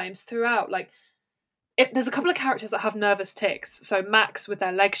couple of times throughout. Like, there's a couple of characters that have nervous tics. So Max with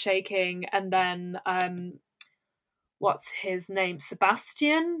their leg shaking, and then what's his name?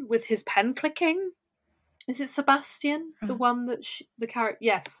 Sebastian with his pen clicking. Is it Sebastian? The one that the character?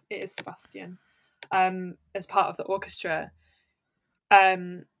 Yes, it is Sebastian. As part of the orchestra,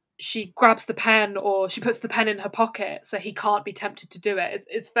 she grabs the pen, or she puts the pen in her pocket, so he can't be tempted to do it.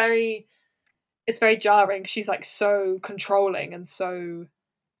 It's very jarring. She's, like, so controlling, and so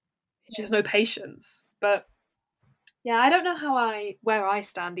she has no patience. But yeah, I don't know where I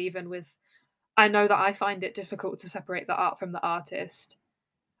stand, even with, I know that I find it difficult to separate the art from the artist.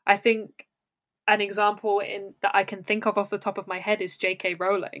 I think an example that I can think of off the top of my head is J.K.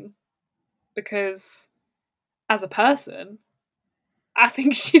 Rowling, because as a person, I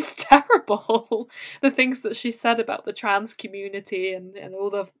think she's terrible. The things that she said about the trans community and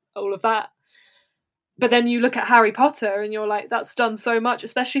all of that. But then you look at Harry Potter and you're like, that's done so much,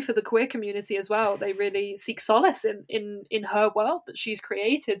 especially for the queer community as well. They really seek solace in her world that she's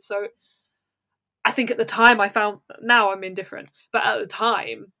created. So I think at the time now I'm indifferent, but at the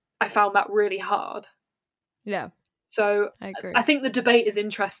time I found that really hard. Yeah. So I agree. I think the debate is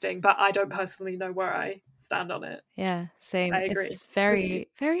interesting, but I don't personally know where I stand on it. Yeah, same. I agree. It's very,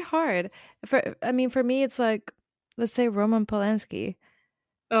 very hard. For me, it's like, let's say Roman Polanski.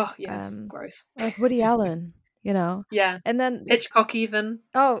 Oh, yes, gross. Like Woody Allen, Yeah. And then Hitchcock even.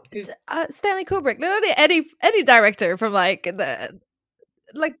 Oh, Stanley Kubrick. Literally any director from, like,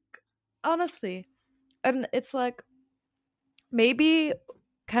 honestly. And it's like, maybe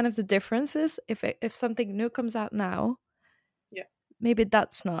kind of the difference is if something new comes out now, maybe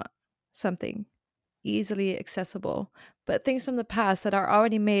that's not something easily accessible. But things from the past that are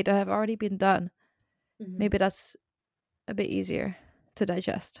already made, that have already been done, maybe that's a bit easier to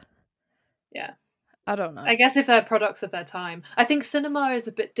digest. Yeah. I don't know. I guess if they're products of their time. I think cinema is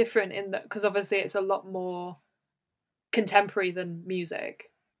a bit different in that, because obviously it's a lot more contemporary than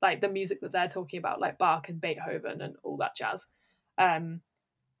music. Like the music that they're talking about, like Bach and Beethoven and all that jazz.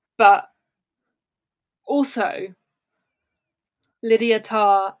 But also, Lydia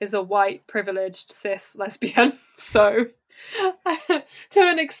Tarr is a white, privileged, cis lesbian. So, to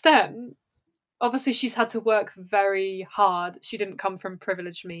an extent, obviously she's had to work very hard. She didn't come from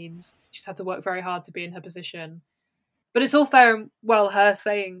privileged means. She's had to work very hard to be in her position. But it's all fair and well her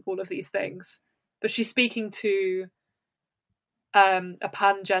saying all of these things. But she's speaking to a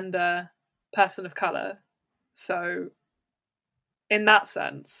pangender person of colour. So, in that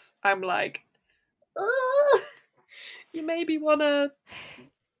sense, I'm like, you maybe want to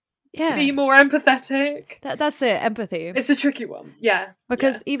be more empathetic. That's it, empathy. It's a tricky one, yeah.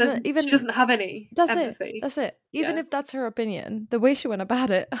 Because even she doesn't have any empathy. That's it. Even if that's her opinion, the way she went about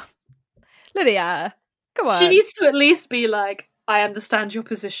it, Lydia, come on. She needs to at least be like, I understand your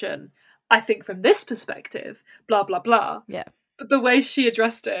position. I think from this perspective, blah blah blah. Yeah. But the way she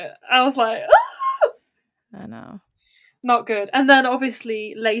addressed it, I was like, I know. Not good. And then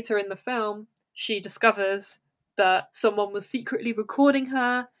obviously later in the film, she discovers that someone was secretly recording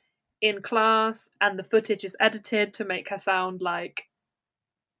her in class, and the footage is edited to make her sound like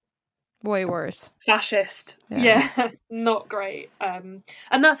way worse. Fascist. Yeah. Not great. And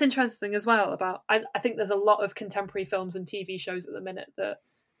that's interesting as well about I think there's a lot of contemporary films and TV shows at the minute that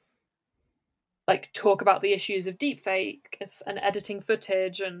like talk about the issues of deepfake and editing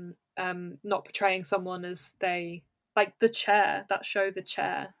footage and not portraying someone as they like The Chair, that show The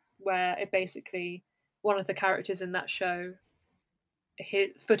Chair, where it basically one of the characters in that show, his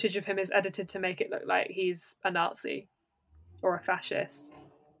footage of him is edited to make it look like he's a Nazi or a fascist.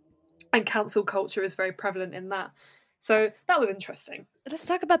 And cancel culture is very prevalent in that. So that was interesting. Let's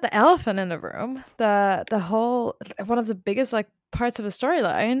talk about the elephant in the room. The whole one of the biggest like parts of the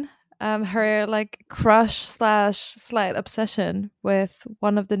storyline. Her like crush / slight obsession with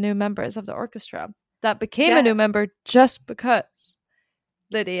one of the new members of the orchestra that became a new member just because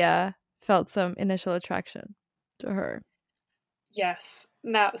Lydia felt some initial attraction to her. Yes.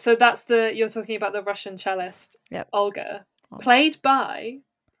 Now, so that's you're talking about the Russian cellist, Olga, played by,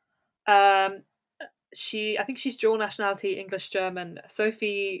 I think she's dual nationality, English-German,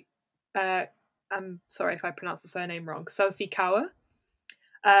 Sophie, I'm sorry if I pronounce the surname wrong, Sophie Kauer.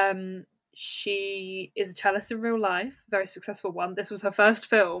 She is a cellist in real life, very successful one. This was her first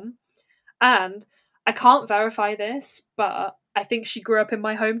film, and I can't verify this, but I think she grew up in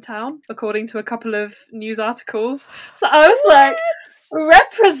my hometown, according to a couple of news articles. So I was like,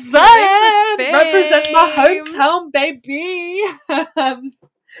 represent my hometown, baby.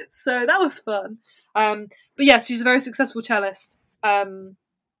 So that was fun. But yes, she's a very successful cellist.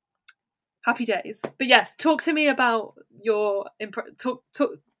 Happy days. But yes, talk to me about your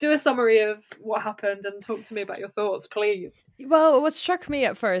do a summary of what happened and talk to me about your thoughts, please. Well, what struck me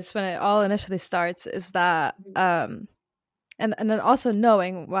at first when it all initially starts is that and then also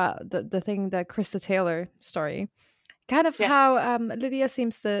knowing the thing, the Krista Taylor story, kind of how Lydia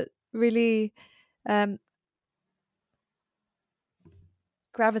seems to really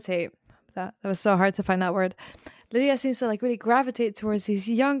gravitate. That was so hard to find that word. Lydia seems to like really gravitate towards these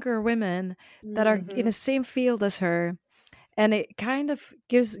younger women that are in the same field as her, and it kind of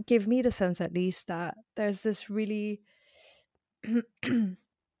gave me the sense, at least, that there's this really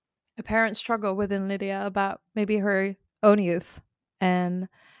apparent struggle within Lydia about maybe her own youth and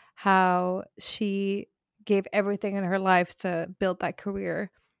how she gave everything in her life to build that career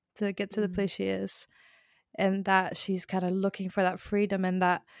to get to the place she is, and that she's kind of looking for that freedom and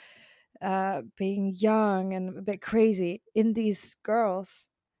that being young and a bit crazy in these girls,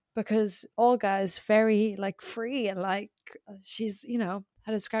 because Olga is very like free and like she's, you know,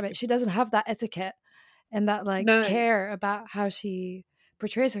 how to describe it, she doesn't have that etiquette and that like care about how she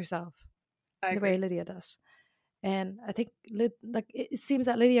portrays herself the way Lydia does. And I think like it seems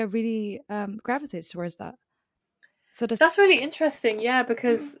that Lydia really gravitates towards that. So that's really interesting,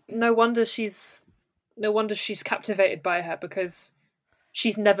 because no wonder she's captivated by her, because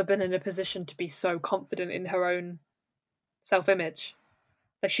she's never been in a position to be so confident in her own self-image.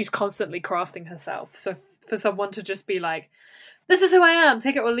 Like, she's constantly crafting herself. So for someone to just be like, this is who I am,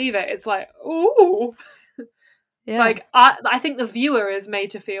 take it or leave it, it's like, ooh. Yeah. Like, I think the viewer is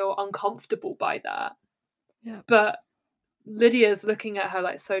made to feel uncomfortable by that. Yeah. But Lydia's looking at her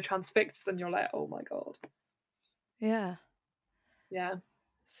like so transfixed, and you're like, oh my god. Yeah. Yeah.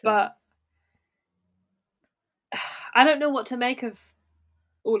 So. But I don't know what to make of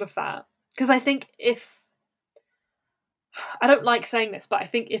all of that, because I think I don't like saying this, but I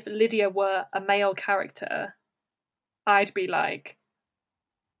think if Lydia were a male character, I'd be like,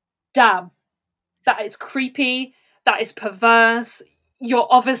 damn, that is creepy, that is perverse, you're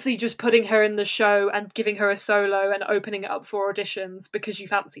obviously just putting her in the show and giving her a solo and opening it up for auditions because you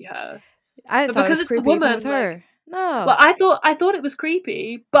fancy her. I thought it was creepy with her. No. Well, I thought it was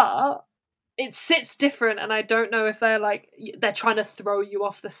creepy, but it sits different, and I don't know if they're trying to throw you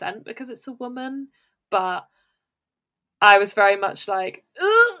off the scent because it's a woman, but I was very much like,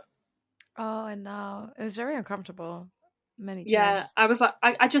 ugh. Oh, I know. It was very uncomfortable many times. Yeah, I was like,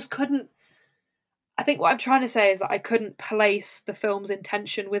 I just couldn't. I think what I'm trying to say is that I couldn't place the film's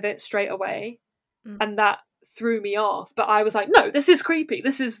intention with it straight away, and that threw me off. But I was like, no, this is creepy.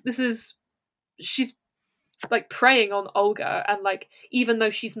 This is she's like preying on Olga, and like even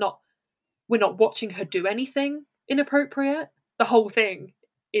though we're not watching her do anything inappropriate, the whole thing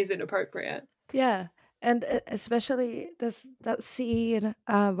is inappropriate. Yeah. And especially that scene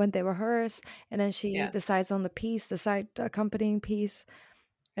when they rehearse, and then she decides on the side accompanying piece,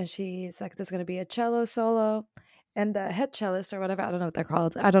 and she's like, "There's going to be a cello solo," and the head cellist or whatever, I don't know what they're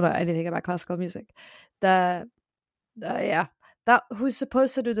called. I don't know anything about classical music. That who's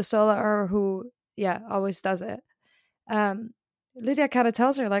supposed to do the solo or who always does it. Lydia kind of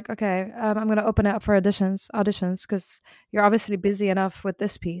tells her like, "Okay, I'm going to open it up for auditions because you're obviously busy enough with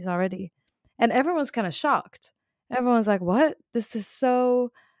this piece already." And everyone's kind of shocked. Everyone's like, what? This is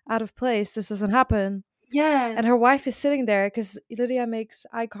so out of place. This doesn't happen. Yeah. And her wife is sitting there because Lydia makes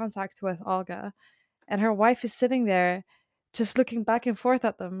eye contact with Olga. And her wife is sitting there just looking back and forth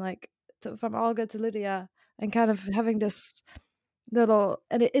at them, like from Olga to Lydia, and kind of having this little...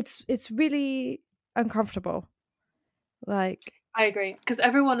 And it's really uncomfortable. Like... I agree. Because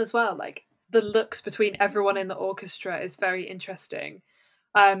everyone as well, like the looks between everyone in the orchestra is very interesting.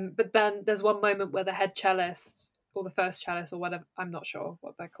 But then there's one moment where the head cellist or the first cellist or whatever, I'm not sure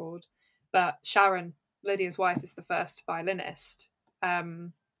what they're called, but Sharon, Lydia's wife, is the first violinist,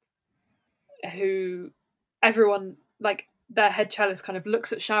 who everyone, like their head cellist kind of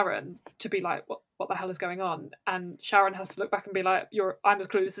looks at Sharon to be like, what the hell is going on? And Sharon has to look back and be like, I'm as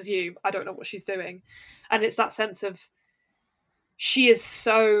clueless as you. I don't know what she's doing. And it's that sense of she is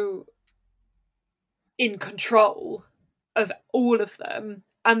so in control of all of them,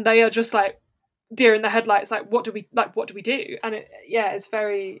 and they are just like deer in the headlights, like what do we do? And it's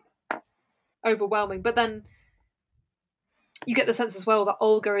very overwhelming. But then you get the sense as well that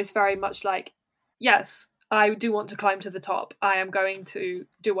Olga is very much like, yes, I do want to climb to the top. I am going to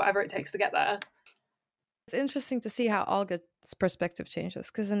do whatever it takes to get there. It's interesting to see how Olga's perspective changes,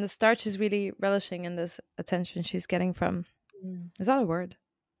 because in the start she's really relishing in this attention she's getting from is that a word?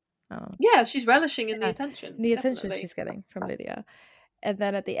 Yeah, she's relishing in the attention. The attention she's getting from Lydia. And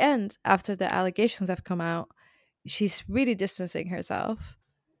then at the end, after the allegations have come out, she's really distancing herself.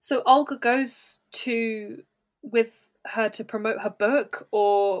 So Olga goes with her to promote her book,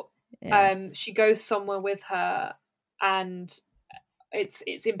 or she goes somewhere with her, and it's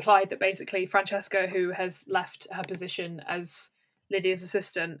implied that basically Francesca, who has left her position as Lydia's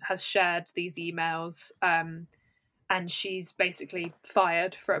assistant, has shared these emails, and she's basically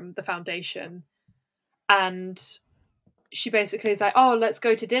fired from the foundation. And she basically is like, oh, let's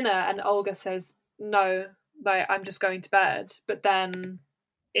go to dinner. And Olga says, no, like, I'm just going to bed. But then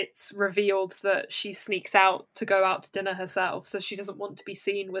it's revealed that she sneaks out to go out to dinner herself. So she doesn't want to be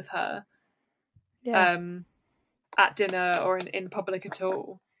seen with her at dinner or in public at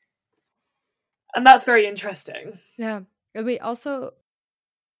all. And that's very interesting. Yeah. And we also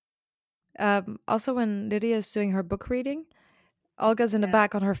when Lydia is doing her book reading, Olga's in the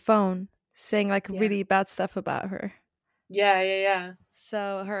back on her phone saying like really bad stuff about her. Yeah.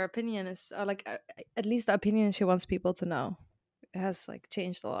 So her opinion is at least the opinion she wants people to know has like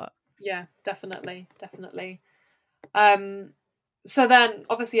changed a lot. Yeah, definitely. So then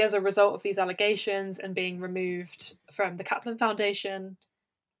obviously as a result of these allegations and being removed from the Kaplan Foundation,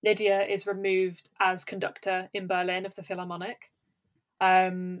 Lydia is removed as conductor in Berlin of the Philharmonic.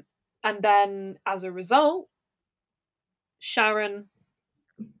 And then as a result, Sharon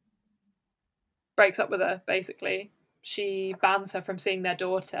breaks up with her, basically. She bans her from seeing their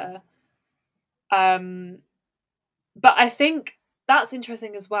daughter. But I think that's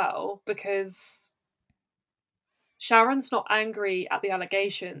interesting as well, because Sharon's not angry at the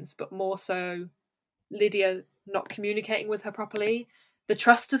allegations, but more so Lydia not communicating with her properly. The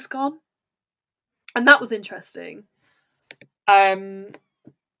trust is gone. And that was interesting. And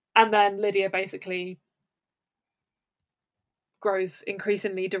then Lydia basically grows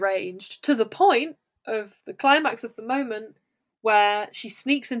increasingly deranged to the point of the climax of the moment where she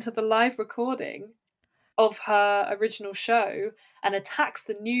sneaks into the live recording of her original show and attacks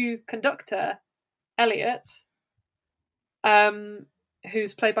the new conductor, Elliot,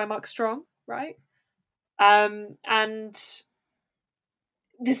 who's played by Mark Strong, right? And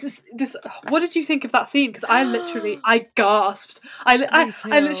this. What did you think of that scene? Because I gasped. I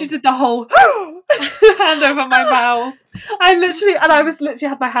literally did the whole hand over my mouth. I was literally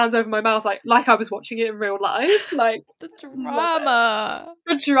had my hands over my mouth like I was watching it in real life. Like the drama.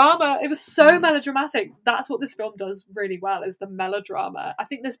 It was so melodramatic. That's what this film does really well, is the melodrama. I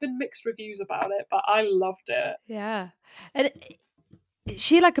think there's been mixed reviews about it, but I loved it. Yeah. And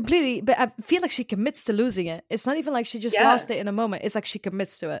she like completely, but I feel like she commits to losing it. It's not even like she just lost it in a moment. It's like she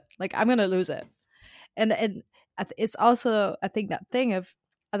commits to it. Like, I'm gonna lose it. And it's also, I think, that thing of,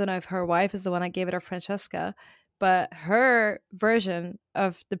 I don't know if her wife is the one that gave it, or Francesca, but her version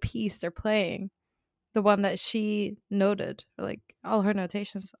of the piece they're playing, the one that she noted, or like all her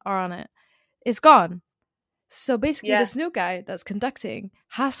notations are on it, is gone. So basically, this new guy that's conducting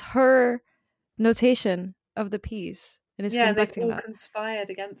has her notation of the piece, and is conducting they've all that. Conspired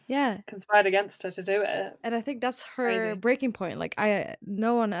against her to do it. And I think that's her breaking point. Like,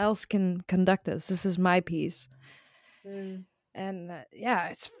 no one else can conduct this. This is my piece. Mm. And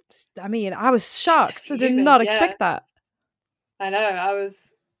I was shocked. I did not expect that. I know.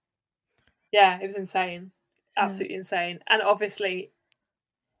 It was insane. Absolutely insane. And obviously,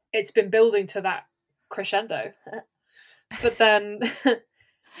 it's been building to that crescendo. But then,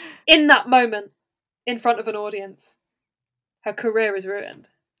 in that moment, in front of an audience, her career is ruined.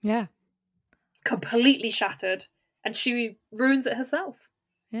 Yeah. Completely shattered. And she ruins it herself.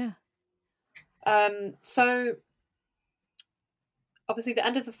 Yeah. So, obviously, the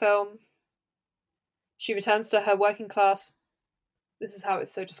end of the film, she returns to her working class. This is how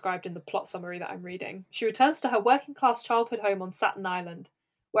it's so described in the plot summary that I'm reading. She returns to her working class childhood home on Staten Island,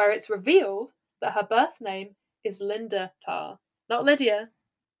 where it's revealed that her birth name is Linda Tarr. Not Lydia,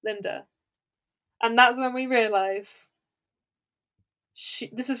 Linda. And that's when we realise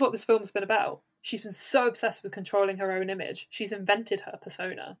this is what this film's been about. She's been so obsessed with controlling her own image. She's invented her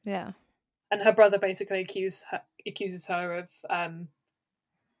persona. Yeah. And her brother basically accuses her of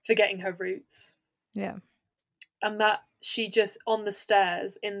forgetting her roots. Yeah. And that she just, on the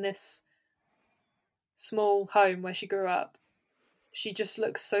stairs in this small home where she grew up, she just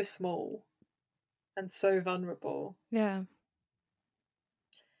looks so small and so vulnerable. Yeah.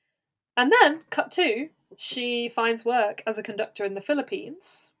 And then, cut to, she finds work as a conductor in the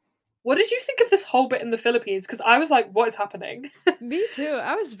Philippines. What did you think of this whole bit in the Philippines? Because I was like, what is happening? Me too.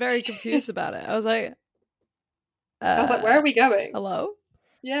 I was very confused about it. I was like, where are we going? Hello?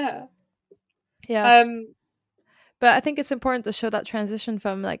 Yeah. Yeah. But I think it's important to show that transition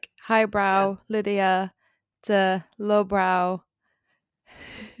from like highbrow Lydia to lowbrow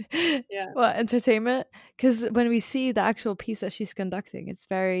entertainment. Because when we see the actual piece that she's conducting, it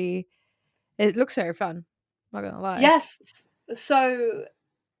looks very fun. I'm not gonna lie. Yes. So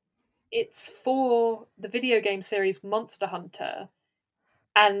it's for the video game series Monster Hunter,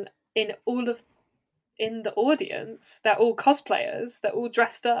 and in the audience, they're all cosplayers. They're all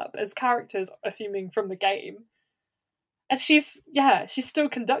dressed up as characters, assuming from the game. And she's still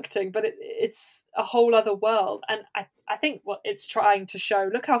conducting, but it's a whole other world. And I think what it's trying to show,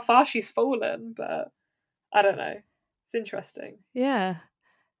 look how far she's fallen, but I don't know. It's interesting. Yeah.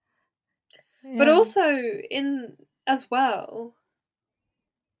 But also as well,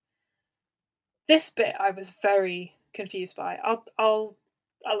 this bit I was very confused by. I'll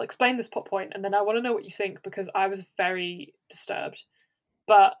explain this plot point, and then I want to know what you think, because I was very disturbed.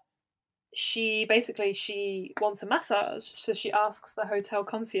 But she wants a massage, so she asks the hotel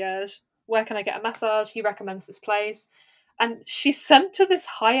concierge, where can I get a massage? He recommends this place, and she's sent to this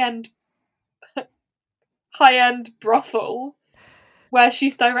high-end brothel where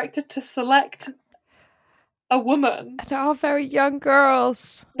she's directed to select a woman. They're all very young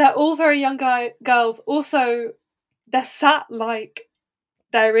girls. They're all very young girls. Also, they're sat like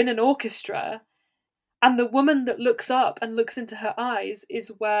they're in an orchestra. And the woman that looks up and looks into her eyes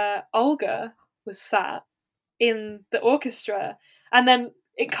is where Olga was sat in the orchestra. And then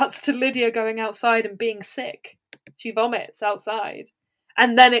it cuts to Lydia going outside and being sick. She vomits outside.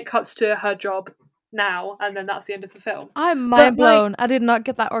 And then it cuts to her job now. And then that's the end of the film. I'm mind blown. I did not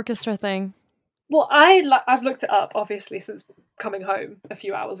get that orchestra thing. Well, I've looked it up, obviously, since coming home a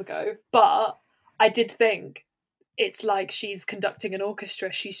few hours ago. But I did think it's like she's conducting an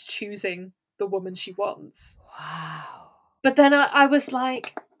orchestra. She's choosing the woman she wants. Wow. But then I was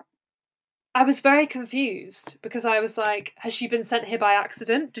like, I was very confused, because I was like, has she been sent here by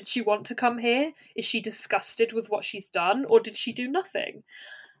accident? Did she want to come here? Is she disgusted with what she's done? Or did she do nothing?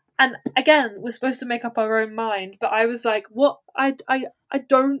 And again, we're supposed to make up our own mind, but I was like, what? I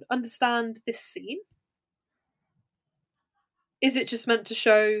don't understand this scene. Is it just meant to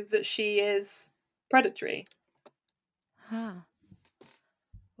show that she is predatory? Huh.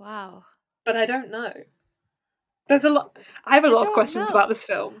 Wow. But I don't know. There's a lot. I have a lot of questions about this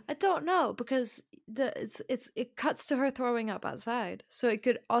film. I don't know, because it cuts to her throwing up outside, so it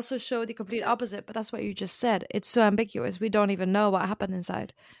could also show the complete opposite. But that's what you just said. It's so ambiguous. We don't even know what happened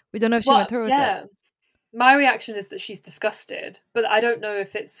inside. We don't know if she went through with it. My reaction is that she's disgusted, but I don't know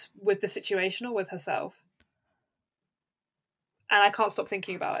if it's with the situation or with herself. And I can't stop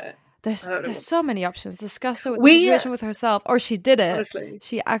thinking about it. There's so many options. Disgusted with the situation with herself, or she did it. Honestly.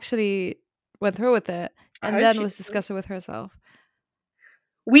 She actually went through with it, and then was disgusted with herself.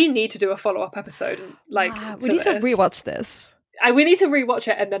 We need to do a follow-up episode. We need to rewatch this. We need to rewatch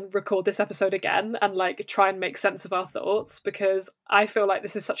it and then record this episode again and try and make sense of our thoughts, because I feel like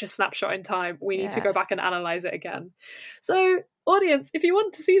this is such a snapshot in time. We need to go back and analyze it again. So, audience, if you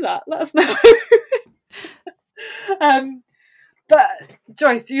want to see that, let us know. But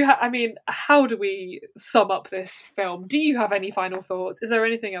Joyce, how do we sum up this film? Do you have any final thoughts? Is there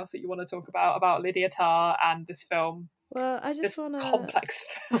anything else that you want to talk about Lydia Tarr and this film? Well, I just want to... complex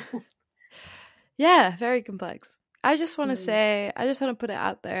film. Yeah, very complex. I just want to say, I just want to put it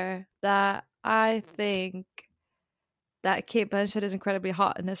out there that I think that Cate Blanchett is incredibly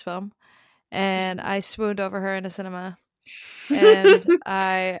hot in this film. And I swooned over her in the cinema. And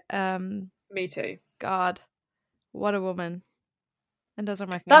Me too. God, what a woman. And those are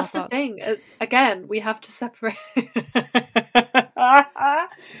my final thoughts. That's the thing. Again, we have to separate...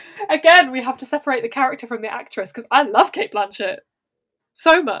 Again, we have to separate the character from the actress, because I love Cate Blanchett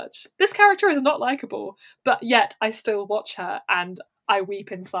so much. This character is not likable, but yet I still watch her and I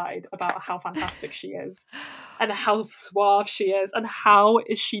weep inside about how fantastic she is and how suave she is and how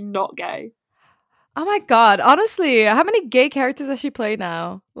is she not gay. Oh my god, honestly, how many gay characters has she played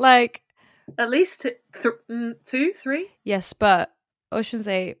now? Like, at least two, three? Yes, but Ocean's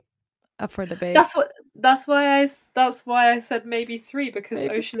 8 up for debate. That's why I said maybe 3, because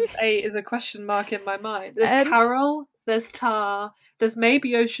Ocean's 8 is a question mark in my mind. There's Carol, there's Tar, there's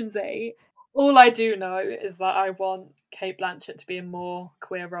maybe Ocean's 8. All I do know is that I want Cate Blanchett to be in more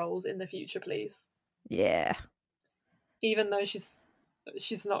queer roles in the future, please. Yeah. Even though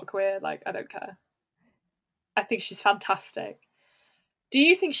she's not queer, I don't care. I think she's fantastic. Do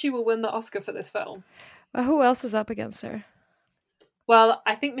you think she will win the Oscar for this film? Well, who else is up against her? Well,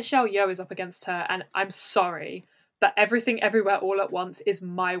 I think Michelle Yeoh is up against her, and I'm sorry, but Everything Everywhere All at Once is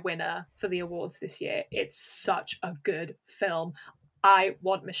my winner for the awards this year. It's such a good film. I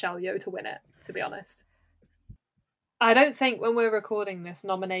want Michelle Yeoh to win it, to be honest. I don't think when we're recording this,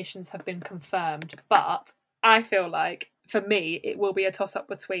 nominations have been confirmed, but I feel like, for me, it will be a toss-up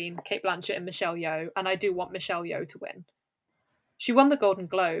between Cate Blanchett and Michelle Yeoh, and I do want Michelle Yeoh to win. She won the Golden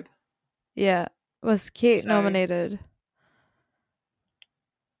Globe. Yeah. Was Kate nominated?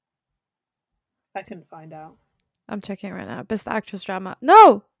 I couldn't find out. I'm checking right now. Best Actress Drama.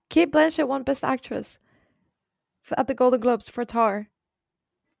 No! Cate Blanchett won Best Actress at the Golden Globes for Tar.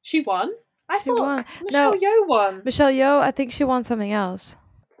 She won? She won. Michelle Yeoh won. Michelle Yeoh, I think she won something else.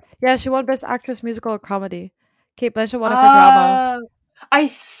 Yeah, she won Best Actress Musical or Comedy. Cate Blanchett won it for Drama. I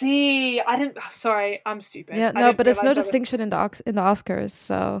see. Sorry, I'm stupid. Yeah, no, but there's no distinction in the Oscars,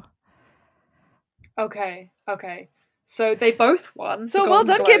 so... Okay. So they both won. So well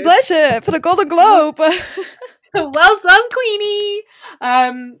done, Cate Blanchett, for the Golden Globe. Well done, Queenie.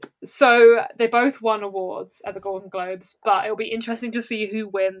 So they both won awards at the Golden Globes, but it'll be interesting to see who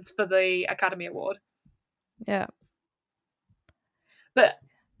wins for the Academy Award. Yeah. But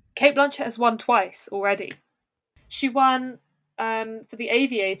Cate Blanchett has won twice already. She won for The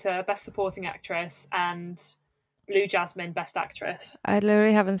Aviator, Best Supporting Actress, and Blue Jasmine, Best Actress. I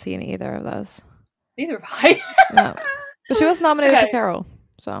literally haven't seen either of those. Neither have I. No. But she was nominated for Carol,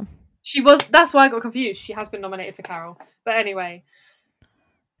 so... She was. That's why I got confused. She has been nominated for Carol. But anyway,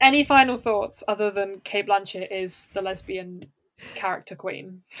 any final thoughts other than Cate Blanchett is the lesbian character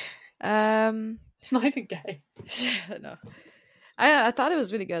queen? It's not even gay. No. I thought it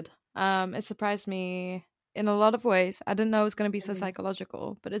was really good. It surprised me in a lot of ways. I didn't know it was going to be so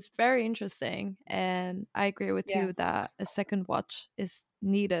psychological, but it's very interesting. And I agree with you that a second watch is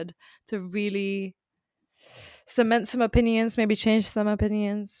needed to really cement some opinions, maybe change some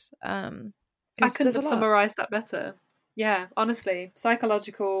opinions. I couldn't have summarized that better. Yeah, honestly,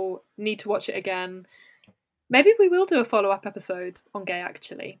 psychological, need to watch it again. Maybe we will do a follow-up episode on Gay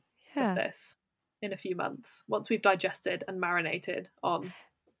Actually of this in a few months, once we've digested and marinated on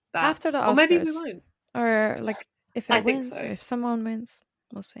that. After the Oscars. Or maybe we won't. Or if it wins, or if someone wins,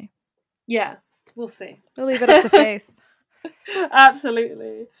 we'll see. Yeah, we'll see. We'll leave it up to faith.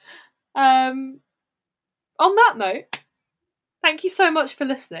 Absolutely. On that note, thank you so much for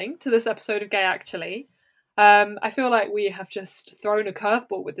listening to this episode of Gay Actually. I feel like we have just thrown a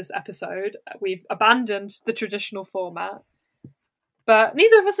curveball with this episode. We've abandoned the traditional format. But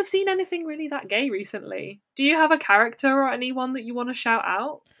neither of us have seen anything really that gay recently. Do you have a character or anyone that you want to shout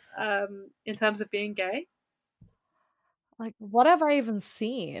out in terms of being gay? Like, what have I even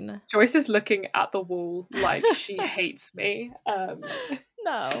seen? Joyce is looking at the wall like she hates me.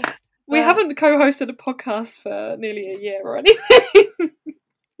 No. We haven't co-hosted a podcast for nearly a year or anything.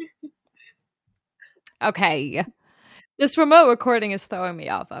 Okay. This remote recording is throwing me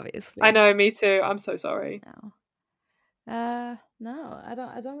off, obviously. I know, me too. I'm so sorry. No, I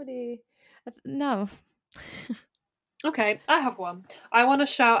don't really. No. Okay, I have one. I want to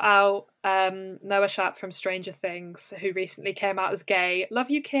shout out Noah Schnapp from Stranger Things, who recently came out as gay.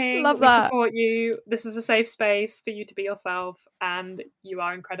 Love you, King. Love that. We support you. This is a safe space for you to be yourself, and you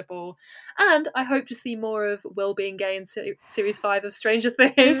are incredible. And I hope to see more of Will being gay in Series 5 of Stranger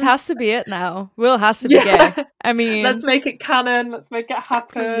Things. This has to be it now. Will has to be gay. I mean... Let's make it canon. Let's make it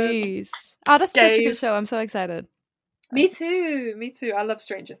happen. Please. Oh, that's such a good show. I'm so excited. Me too. I love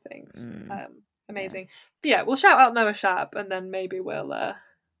Stranger Things. Amazing. Yeah, we'll shout out Noah Schnapp, and then maybe we'll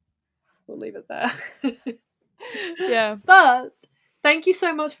leave it there. Yeah. But thank you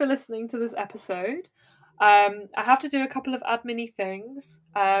so much for listening to this episode. I have to do a couple of admin-y things.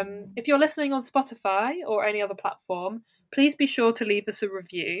 If you're listening on Spotify or any other platform, please be sure to leave us a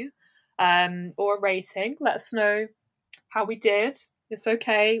review or a rating. Let us know how we did. It's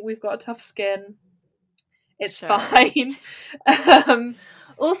okay. We've got a tough skin. It's fine.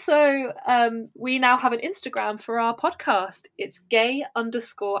 Also, we now have an Instagram for our podcast. It's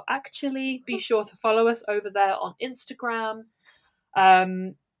gay_actually. Be sure to follow us over there on Instagram.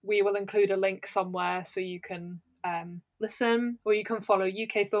 We will include a link somewhere so you can listen, or you can follow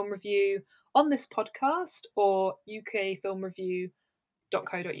UK Film Review on this podcast, or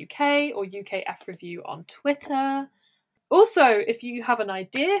ukfilmreview.co.uk, or UKF Review on Twitter. Also, if you have an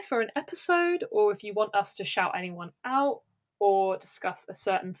idea for an episode, or if you want us to shout anyone out, or discuss a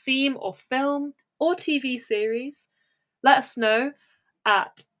certain theme or film or TV series, let us know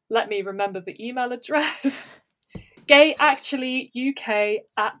at, let me remember the email address,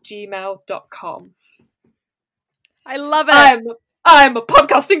 gayactuallyuk@gmail.com. I love it. I'm a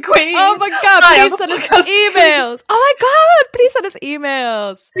podcasting queen. Oh my god, please send us emails. Oh my god, please send us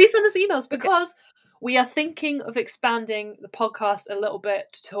emails. Please send us emails, because we are thinking of expanding the podcast a little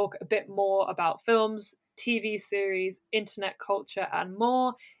bit to talk a bit more about films, TV series, internet culture, and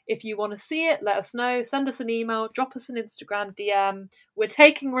more. If you want to see it, let us know. Send us an email, drop us an Instagram DM. We're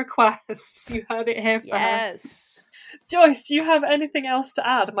taking requests. You heard it here first. Yes. Joyce, do you have anything else to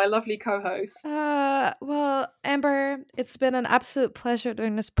add, my lovely co-host? Well, Amber, it's been an absolute pleasure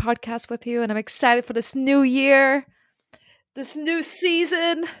doing this podcast with you, and I'm excited for this new year, this new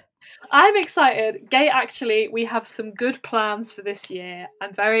season. I'm excited. Gay, actually, we have some good plans for this year.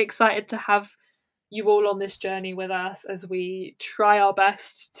 I'm very excited to have you all on this journey with us as we try our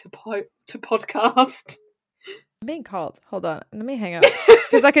best to podcast. I'm being called. Hold on. Let me hang up.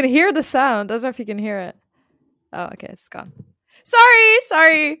 Because I can hear the sound. I don't know if you can hear it. Oh, okay. It's gone.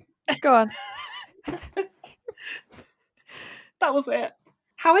 Sorry. Go on. That was it.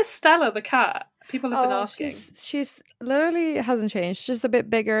 How is Stella the cat? People have been asking. She's literally hasn't changed. Just a bit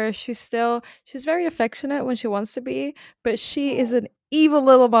bigger. She's very affectionate when she wants to be, but she is an evil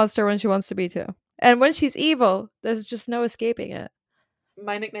little monster when she wants to be too. And when she's evil, there's just no escaping it.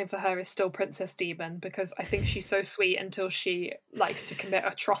 My nickname for her is still Princess Demon, because I think she's so sweet until she likes to commit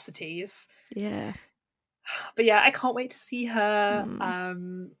atrocities. Yeah. But yeah, I can't wait to see her.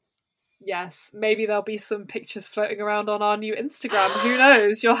 Yes, maybe there'll be some pictures floating around on our new Instagram. Who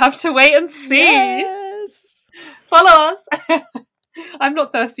knows? You'll have to wait and see. Yes. Follow us. I'm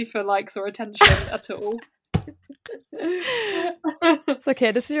not thirsty for likes or attention at all. It's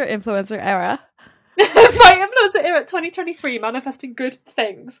okay. This is your influencer era. My influencer era 2023, manifesting good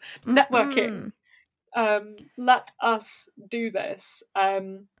things, networking. Let us do this.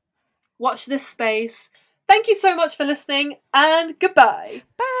 Watch this space. Thank you so much for listening, and goodbye.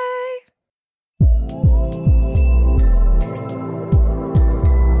 Bye.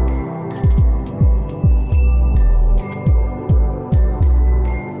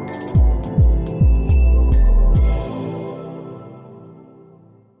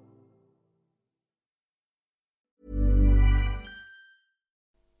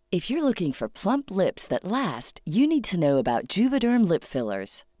 If you're looking for plump lips that last, you need to know about Juvederm lip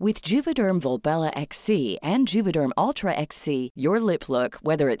fillers. With Juvederm Volbella XC and Juvederm Ultra XC, your lip look,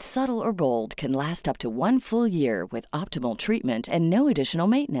 whether it's subtle or bold, can last up to 1 full year with optimal treatment and no additional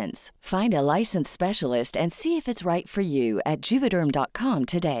maintenance. Find a licensed specialist and see if it's right for you at Juvederm.com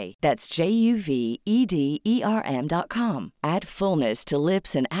today. That's JUVEDERM.com. Add fullness to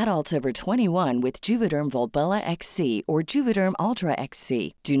lips in adults over 21 with Juvederm Volbella XC or Juvederm Ultra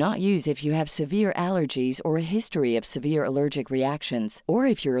XC. Do not use if you have severe allergies or a history of severe allergic reactions, or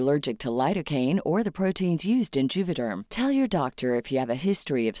if you're allergic to lidocaine or the proteins used in Juvederm. Tell your doctor if you have a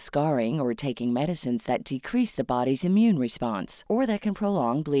history of scarring or taking medicines that decrease the body's immune response or that can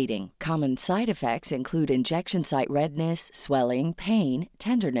prolong bleeding. Common side effects include injection site redness, swelling, pain,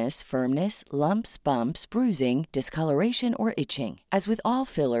 tenderness, firmness, lumps, bumps, bruising, discoloration, or itching. As with all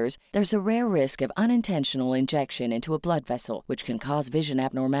fillers, there's a rare risk of unintentional injection into a blood vessel, which can cause vision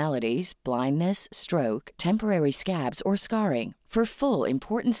abnormalities, blindness, stroke, temporary scabs, or scarring. For full,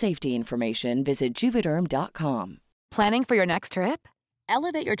 important safety information, visit Juvederm.com. Planning for your next trip?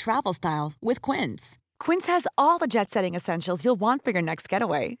 Elevate your travel style with Quince. Quince has all the jet-setting essentials you'll want for your next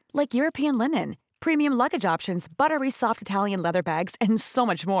getaway, like European linen, premium luggage options, buttery soft Italian leather bags, and so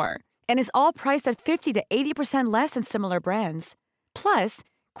much more. And is all priced at 50 to 80% less than similar brands. Plus,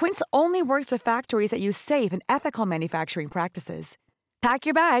 Quince only works with factories that use safe and ethical manufacturing practices. Pack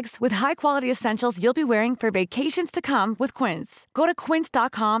your bags with high-quality essentials you'll be wearing for vacations to come with Quince. Go to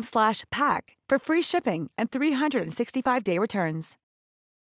quince.com/pack for free shipping and 365-day returns.